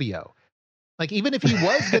at Zuvio. Like, even if he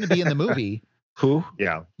was going to be in the movie. Who?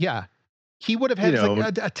 Yeah. He would have had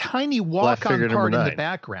a tiny walk-on part in the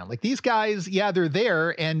background. Like, these guys, they're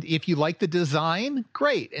there. And if you like the design,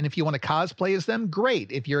 great. And if you want to cosplay as them,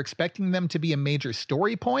 great. If you're expecting them to be a major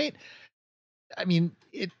story point, I mean,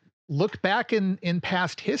 look back in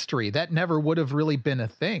past history. That never would have really been a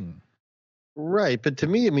thing. Right. But to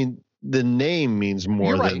me, I mean, the name means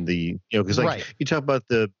more than the, because you talk about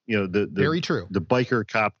the very true, the biker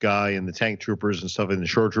cop guy and the tank troopers and stuff and the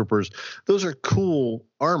shore troopers. Those are cool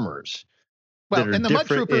armors. Well, and the mud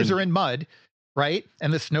troopers are in mud, right?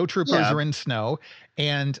 And the snow troopers are in snow,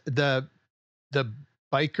 and the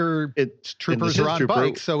biker troopers are on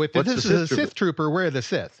bikes. So if this is a Sith trooper, where are the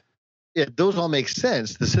Sith? Yeah, those all make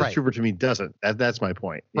sense. The Sith trooper to me doesn't. That's my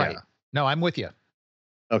point. Right. No, I'm with you.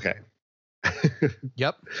 Okay.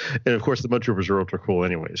 Yep. And of course, the mud troopers are ultra cool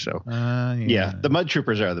anyway. So the mud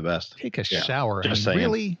troopers are the best. Take a shower. Just saying.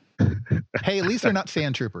 Really? Hey, at least they're not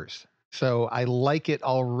sand troopers. So I like it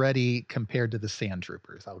already compared to the sand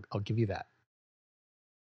troopers. I'll give you that.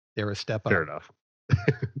 They're a step up. Fair enough.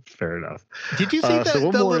 Fair enough. Did you see the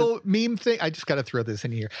little meme thing? I just got to throw this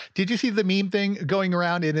in here. Did you see the meme thing going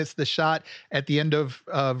around? And it's the shot at the end of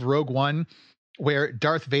Rogue One where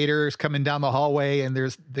Darth Vader is coming down the hallway and there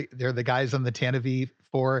are the guys on the Tantive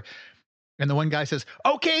 4. And the one guy says,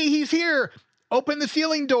 okay, he's here. Open the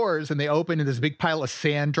ceiling doors. And they open and this big pile of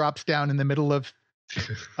sand drops down in the middle of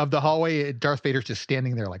the hallway. Darth Vader's just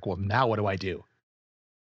standing there like, well, now what do I do?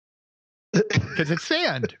 Because it's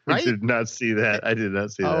sand, right? I did not see that.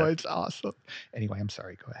 Oh, it's awesome. Anyway, I'm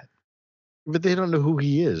sorry. Go ahead. But they don't know who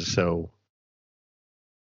he is, so.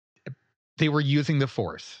 They were using the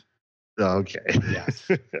Force. Okay. Yes.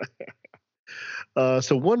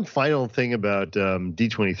 So one final thing about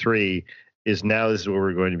D23 is now this is where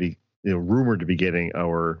we're going to be rumored to be getting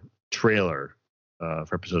our trailer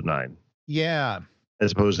for episode 9. Yeah.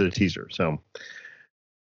 as opposed to the teaser. So,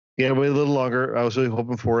 yeah, wait a little longer. I was really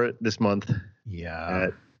hoping for it this month Yeah.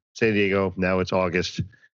 at San Diego. Now it's August.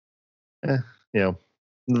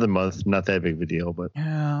 Another month, not that big of a deal, but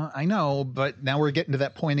Yeah, I know. But now we're getting to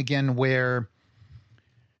that point again where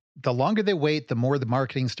the longer they wait, the more the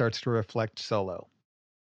marketing starts to reflect Solo.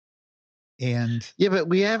 And yeah, but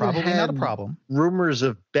we haven't probably had not a problem. rumors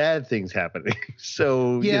of bad things happening.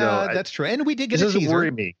 So, Yeah, that's true. And we did get this a doesn't teaser.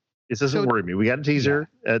 worry me. This doesn't worry me. We got a teaser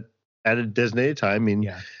at a designated time. I mean,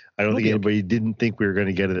 Yeah. I don't It'll think be anybody didn't think we were going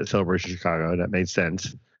to get it at Celebration Chicago. That made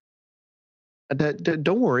sense.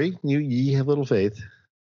 Don't worry. You have little faith.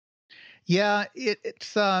 Yeah,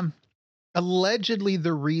 it's allegedly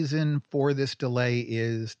the reason for this delay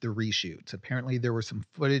is the reshoots. Apparently there were some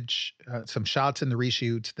footage, some shots in the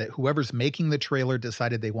reshoots that whoever's making the trailer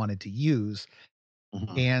decided they wanted to use.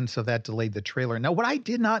 Mhm. And so that delayed the trailer. Now, what I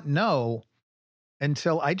did not know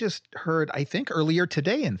until I just heard, I think earlier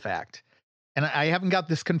today, in fact, and I haven't got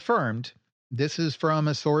this confirmed. This is from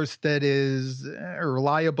a source that is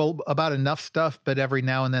reliable about enough stuff, but every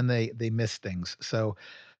now and then they miss things. So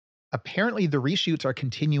apparently the reshoots are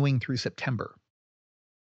continuing through September.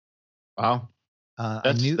 Wow.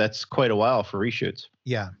 I knew- That's quite a while for reshoots.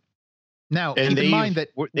 Yeah. Now, And keep in mind that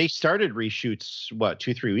they started reshoots,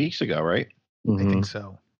 2-3 weeks ago, right? I Mhm. think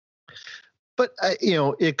so. But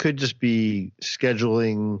it could just be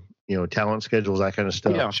scheduling, talent schedules, that kind of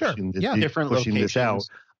stuff. Yeah, sure. pushing Yeah. Different pushing this out. locations.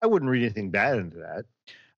 I wouldn't read anything bad into that.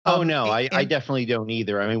 Oh no, I and- definitely don't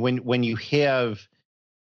either. I mean, when you have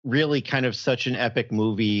really kind of such an epic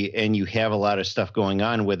movie and you have a lot of stuff going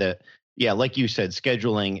on with it, yeah, like you said,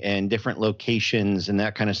 scheduling and different locations and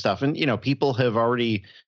that kind of stuff. And people have already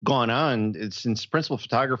gone on since principal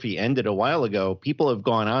photography ended a while ago. People have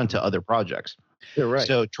gone on to other projects. You're right.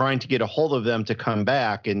 So trying to get a hold of them to come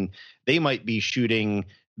back, and they might be shooting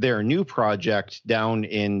their new project down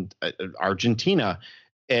in Argentina.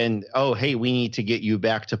 And, oh, hey, we need to get you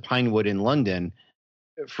back to Pinewood in London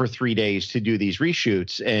for 3 days to do these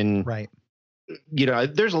reshoots. And, Right.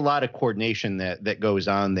 there's a lot of coordination that goes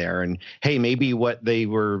on there. And, hey, maybe what they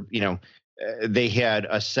were, they had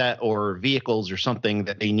a set or vehicles or something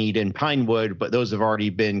that they need in Pinewood, but those have already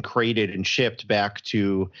been created and shipped back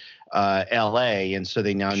to LA. And so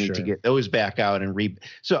they now need to Sure. get those back out and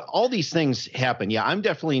so all these things happen. Yeah, I'm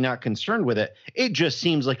definitely not concerned with it. It just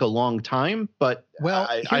seems like a long time, but Well,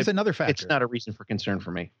 here's another factor. it's not a reason for concern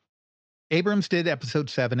for me. Abrams did episode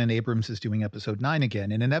 7 and Abrams is doing episode 9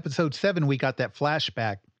 again. And in episode 7, we got that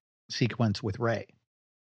flashback sequence with Rey.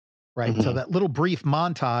 Right. So Mhm. that little brief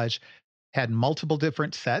montage had multiple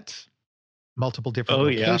different sets, multiple different Oh,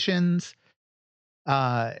 yeah. locations,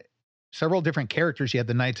 several different characters. You had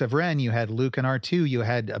the Knights of Ren, you had Luke and R2, you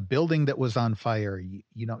had a building that was on fire,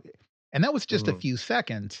 and that was just a few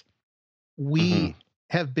seconds. We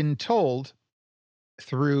have been told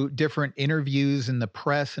through different interviews in the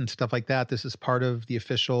press and stuff like that, this is part of the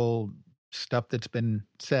official stuff that's been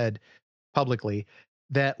said publicly,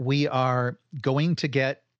 that we are going to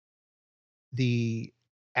get the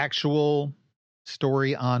actual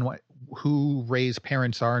story on who Rey's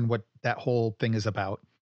parents are and what that whole thing is about.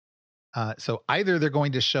 So either they're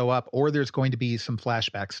going to show up or there's going to be some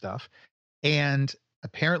flashback stuff. And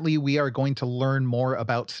apparently we are going to learn more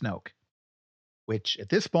about Snoke, which at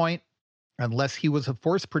this point, unless he was a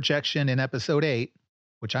force projection in episode 8,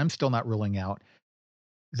 which I'm still not ruling out,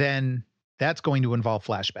 then that's going to involve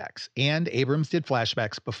flashbacks. And Abrams did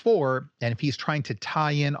flashbacks before. And if he's trying to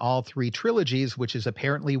tie in all 3 trilogies, which is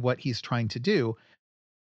apparently what he's trying to do,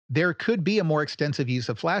 there could be a more extensive use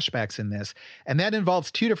of flashbacks in this. And that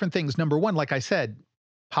involves 2 different things. Number one, like I said,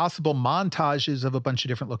 possible montages of a bunch of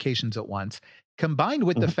different locations at once, combined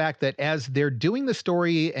with the fact that as they're doing the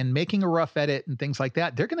story and making a rough edit and things like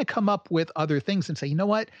that, they're going to come up with other things and say, you know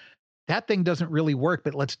what, that thing doesn't really work,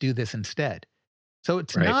 but let's do this instead. So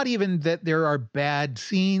it's Right. not even that there are bad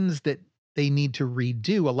scenes that they need to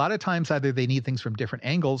redo. A lot of times, either they need things from different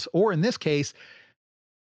angles, or in this case,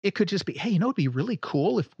 it could just be, hey, it'd be really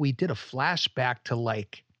cool if we did a flashback to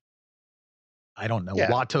I don't know,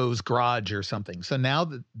 Watto's garage or something. So now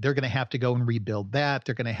they're going to have to go and rebuild that.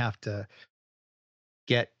 They're going to have to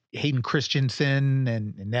get Hayden Christensen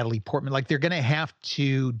and Natalie Portman. They're going to have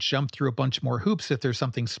to jump through a bunch more hoops if there's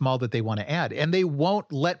something small that they want to add. And they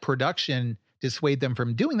won't let production dissuade them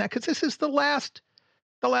from doing that because this is the last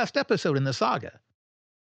episode in the saga.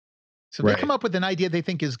 So they come up with an idea they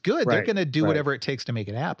think is good. They're going to do whatever it takes to make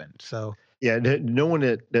it happen. So yeah, no one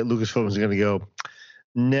at Lucasfilm is going to go,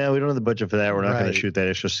 no, we don't have the budget for that. We're not going to shoot that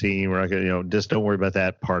extra scene. We're not going to, just don't worry about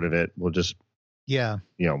that part of it. We'll just, no,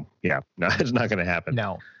 it's not going to happen.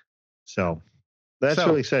 No. So, That's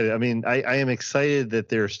really exciting. I mean, I am excited that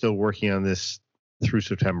they're still working on this through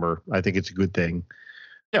September. I think it's a good thing.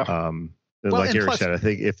 Yeah. Like Eric said, I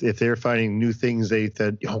think if they're finding new things, they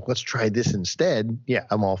said, let's try this instead. Yeah,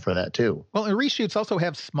 I'm all for that too. Well, and reshoots also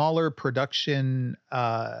have smaller production,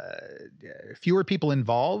 fewer people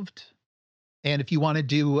involved. And if you want to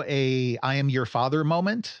do a I Am Your Father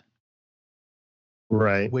moment,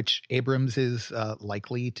 right, which Abrams is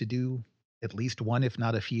likely to do at least one, if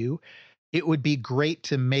not a few, it would be great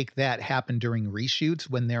to make that happen during reshoots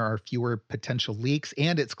when there are fewer potential leaks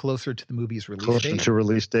and it's closer to the movie's release date. Closer to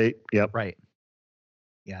release date. Yep. Right.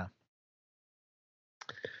 Yeah.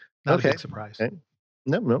 Not a big surprise. Okay.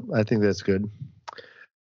 No, I think that's good.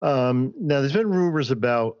 Now, there's been rumors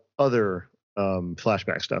about other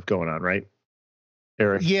flashback stuff going on, right,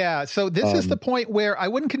 Eric? Yeah. So this is the point where I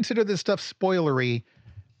wouldn't consider this stuff spoilery,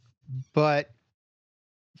 but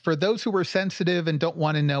for those who are sensitive and don't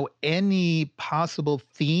want to know any possible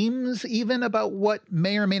themes, even about what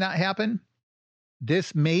may or may not happen,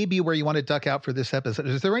 this may be where you want to duck out for this episode.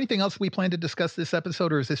 Is there anything else we plan to discuss this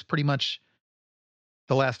episode, or is this pretty much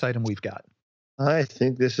the last item we've got? I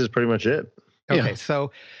think this is pretty much it. Okay,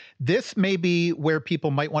 so this may be where people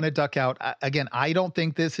might want to duck out. Again, I don't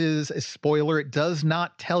think this is a spoiler. It does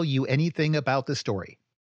not tell you anything about the story.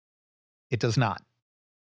 It does not.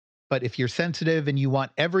 But if you're sensitive and you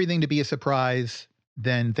want everything to be a surprise,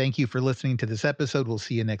 then thank you for listening to this episode. We'll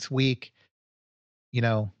see you next week.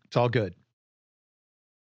 It's all good.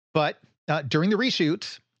 But during the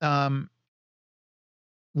reshoots, one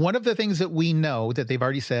of the things that we know that they've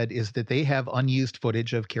already said is that they have unused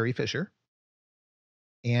footage of Carrie Fisher,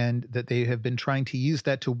 and that they have been trying to use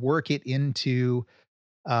that to work it into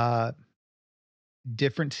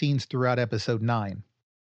different scenes throughout episode 9.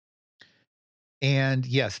 And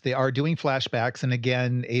yes, they are doing flashbacks. And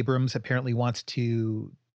again, Abrams apparently wants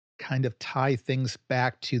to kind of tie things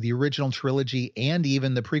back to the original trilogy and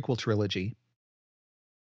even the prequel trilogy.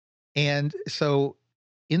 And so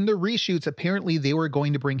in the reshoots, apparently they were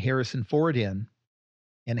going to bring Harrison Ford in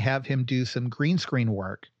and have him do some green screen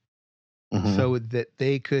work so that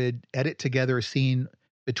they could edit together a scene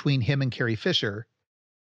between him and Carrie Fisher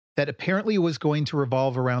that apparently was going to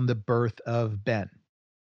revolve around the birth of Ben.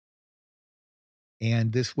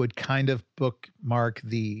 And this would kind of bookend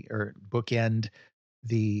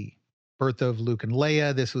the birth of Luke and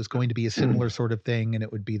Leia. This was going to be a similar sort of thing, and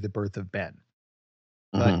it would be the birth of Ben.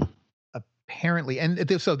 But apparently,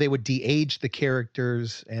 and so they would de-age the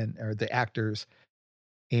characters or the actors.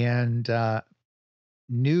 And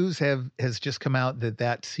news has just come out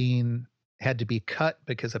that scene had to be cut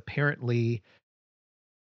because apparently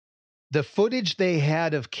the footage they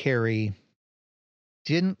had of Carrie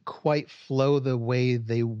didn't quite flow the way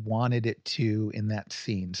they wanted it to in that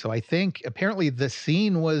scene. So I think apparently the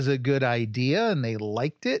scene was a good idea and they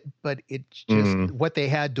liked it, but it's just what they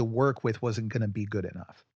had to work with wasn't going to be good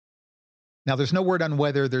enough. Now, there's no word on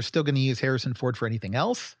whether they're still going to use Harrison Ford for anything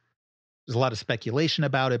else. There's a lot of speculation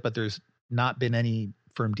about it, but there's not been any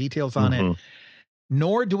firm details on it.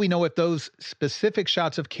 Nor do we know if those specific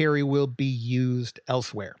shots of Carrie will be used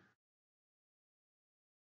elsewhere.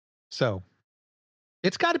 So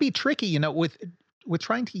it's got to be tricky, with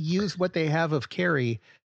trying to use what they have of Carrie.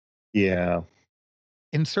 Yeah.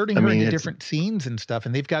 Inserting her into different scenes and stuff.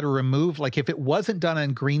 And they've got to remove, like if it wasn't done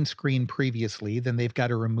on green screen previously, then they've got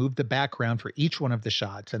to remove the background for each one of the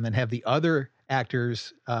shots and then have the other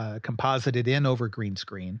actors composited in over green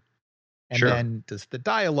screen. And then does the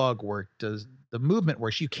dialogue work? Does the movement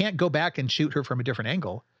work? You can't go back and shoot her from a different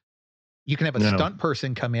angle. You can have a stunt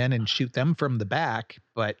person come in and shoot them from the back,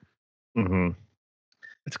 but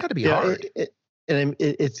it's got to be hard.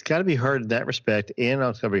 It's got to be hard in that respect. And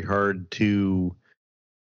it's got to be hard to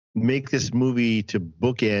make this movie to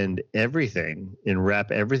bookend everything and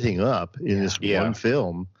wrap everything up in this one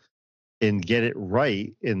film and get it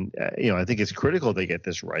right. And, I think it's critical they get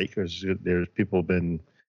this right because there's people been,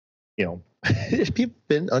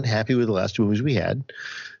 unhappy with the last two movies we had.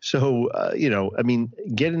 So,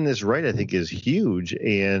 getting this right, I think is huge.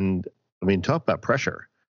 And talk about pressure.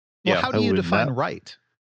 Well, how do you define right?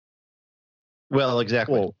 Well,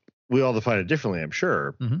 exactly. Well, we all define it differently, I'm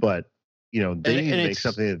sure, but they need to make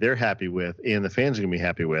something that they're happy with and the fans are going to be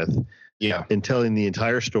happy with. Yeah. And telling the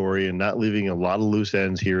entire story and not leaving a lot of loose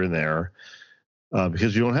ends here and there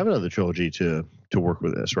because you don't have another trilogy to work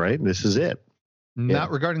with this, right? This is it.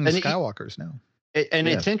 Not regarding the Skywalkers, no. And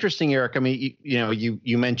it's interesting, Eric. I mean,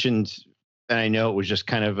 you mentioned, and I know it was just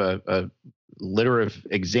kind of a alliterative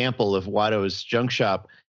example of Watto's junk shop,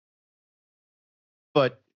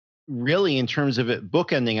 but really in terms of it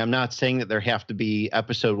bookending, I'm not saying that there have to be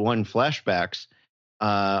episode 1 flashbacks.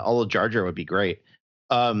 Although Jar Jar would be great.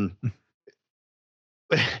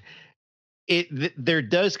 There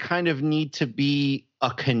does kind of need to be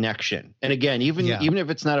a connection. And again, even if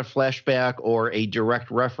it's not a flashback or a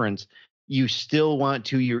direct reference, you still want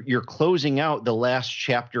to, you're closing out the last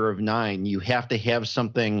chapter of 9. You have to have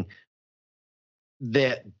something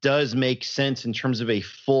that does make sense in terms of a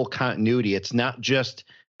full continuity. It's not just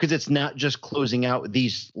closing out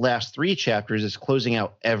these last 3 chapters, it's closing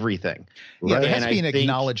out everything. Yeah, there has to be an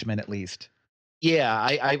acknowledgement at least. Yeah,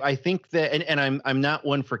 I think that, and I'm not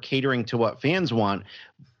one for catering to what fans want,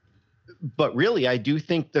 but really I do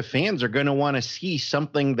think the fans are going to want to see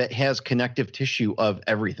something that has connective tissue of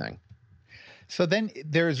everything. So then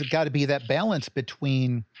there's got to be that balance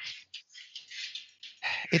between,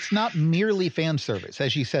 it's not merely fan service.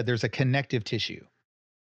 As you said, there's a connective tissue.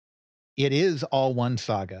 It is all one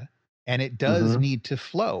saga, and it does need to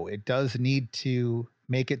flow. It does need to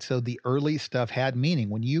make it so the early stuff had meaning.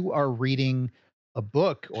 When you are reading a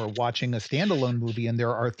book or watching a standalone movie and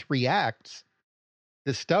there are 3 acts,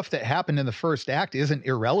 the stuff that happened in the first act isn't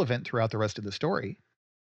irrelevant throughout the rest of the story.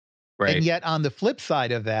 Right. And yet on the flip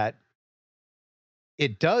side of that,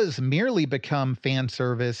 it does merely become fan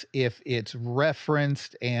service if it's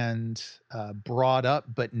referenced and brought up,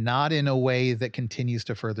 but not in a way that continues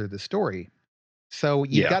to further the story. So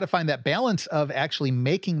you've got to find that balance of actually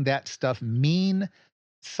making that stuff mean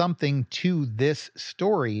something to this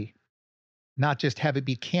story, not just have it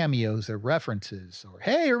be cameos or references or,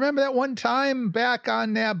 hey, remember that one time back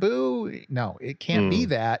on Naboo? No, it can't be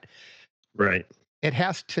that. Right. It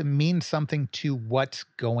has to mean something to what's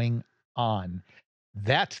going on.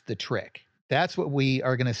 That's the trick. That's what we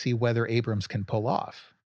are going to see whether Abrams can pull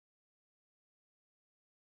off.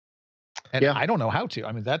 And I don't know how to.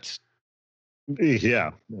 I mean, that's.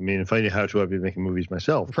 Yeah. I mean, if I knew how to, I'd be making movies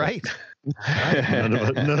myself. Right. none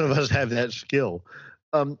of us have that skill.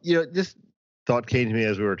 This thought came to me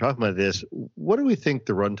as we were talking about this. What do we think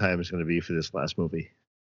the runtime is going to be for this last movie?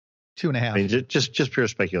 2.5. I mean, just pure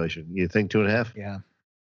speculation. You think 2.5? Yeah.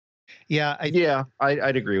 Yeah.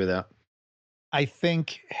 I'd agree with that. I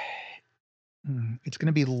think it's going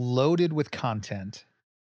to be loaded with content.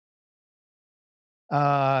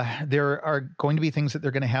 There are going to be things that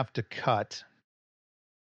they're going to have to cut.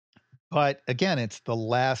 But again, it's the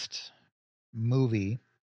last movie.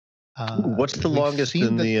 What's the longest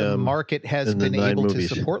in the market has been able movies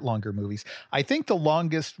to support longer movies? I think the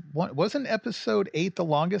longest one wasn't episode 8 the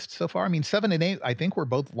longest so far. I mean, 7 and 8, I think were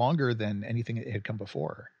both longer than anything that had come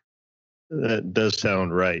before. That does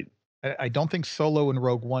sound right. I don't think Solo and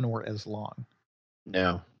Rogue One were as long.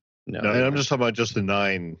 No. And I'm just talking about just the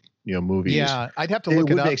 9, movies. Yeah, I'd have to look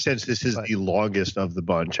it up. It would make sense. This is the longest of the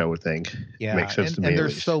bunch, I would think. Yeah, makes sense to me. And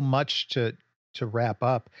there's so much to wrap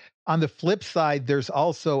up. On the flip side, there's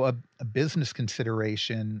also a business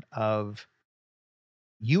consideration of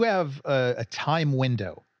you have a time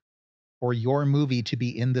window for your movie to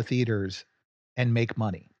be in the theaters and make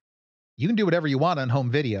money. You can do whatever you want on home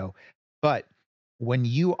video, but when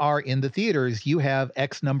you are in the theaters, you have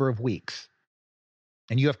X number of weeks.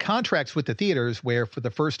 And you have contracts with the theaters where for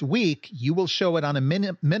the first week, you will show it on a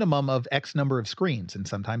minimum of X number of screens. And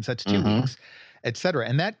sometimes that's 2 weeks, et cetera.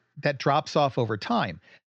 And that drops off over time.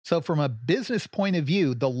 So from a business point of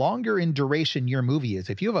view, the longer in duration your movie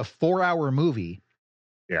is, if you have a 4-hour movie,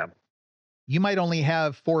 you might only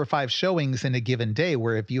have 4 or 5 showings in a given day,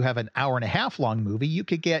 where if you have an hour-and-a-half long movie, you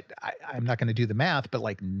could get, I'm not going to do the math, but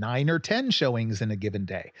like 9 or 10 showings in a given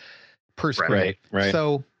day per screen. Right.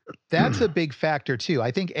 So that's a big factor too.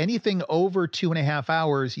 I think anything over 2.5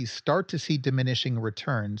 hours, you start to see diminishing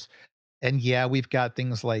returns. And we've got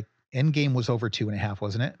things like Endgame was over 2.5,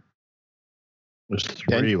 wasn't it? It was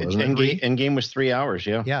 3, wasn't it? Endgame was 3 hours.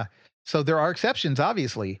 Yeah. Yeah. So there are exceptions,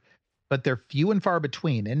 obviously, but they're few and far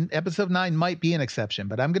between. And episode 9 might be an exception,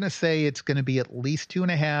 but I'm going to say it's going to be at least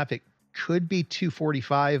 2.5. It could be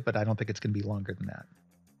 2:45, but I don't think it's going to be longer than that.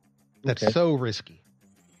 That's so risky.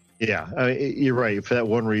 Yeah, I mean, you're right. For that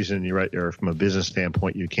one reason, you're right. Or from a business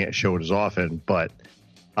standpoint, you can't show it as often. But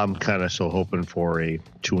I'm kind of still hoping for a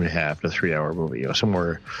 2.5 to 3 hour movie.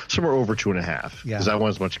 Somewhere over 2.5. Yeah, because I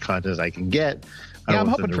want as much content as I can get. I don't I'm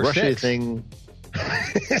hoping for 6. Anything.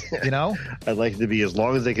 I'd like it to be as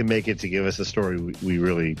long as they can make it to give us a story we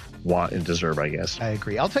really want and deserve, I guess. I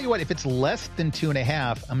agree. I'll tell you what, if it's less than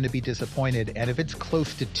 2.5, I'm going to be disappointed. And if it's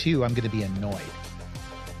close to 2, I'm going to be annoyed.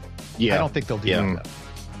 Yeah. I don't think they'll do that.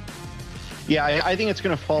 Yeah, I think it's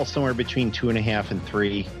going to fall somewhere between 2.5 and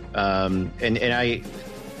 3. And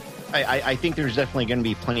I think there's definitely going to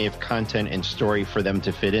be plenty of content and story for them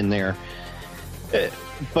to fit in there.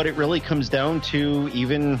 But it really comes down to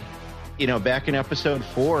even, back in episode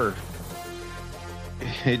 4,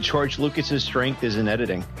 George Lucas's strength is in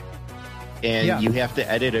editing. And you have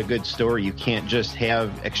to edit a good story. You can't just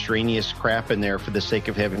have extraneous crap in there for the sake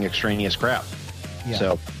of having extraneous crap. Yeah.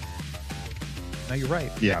 So, no, you're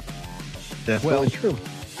right. Yeah, definitely true.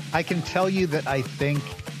 I can tell you that I think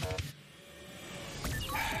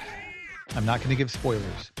I'm not going to give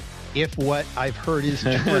spoilers. If what I've heard is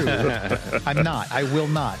true, I'm not. I will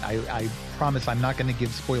not. I promise I'm not going to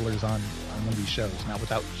give spoilers on one of these shows, not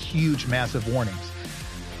without huge, massive warnings.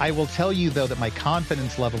 I will tell you, though, that my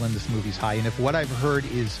confidence level in this movie is high, and if what I've heard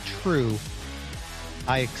is true,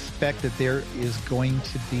 I expect that there is going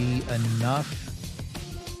to be enough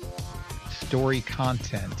story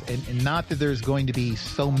content, and not that there's going to be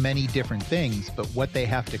so many different things, but what they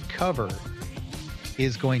have to cover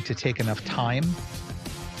is going to take enough time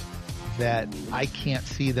that I can't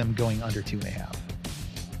see them going under 2.5.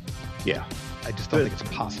 Yeah. I just don't think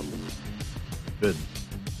it's possible. Good.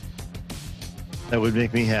 That would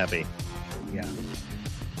make me happy. Yeah.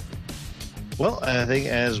 Well, I think,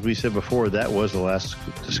 as we said before, that was the last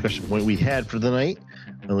discussion point we had for the night.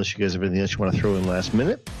 Unless you guys have anything else you want to throw in last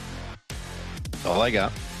minute. That's all I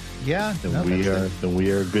got. Yeah. Then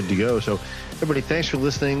we are good to go. So, everybody, thanks for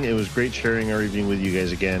listening. It was great sharing our evening with you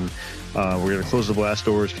guys again. We're going to close the blast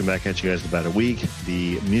doors, come back at you guys in about a week.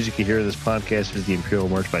 The music you hear in this podcast is the Imperial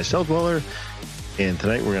March by Celldweller. And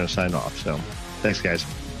tonight we're going to sign off. So, thanks, guys.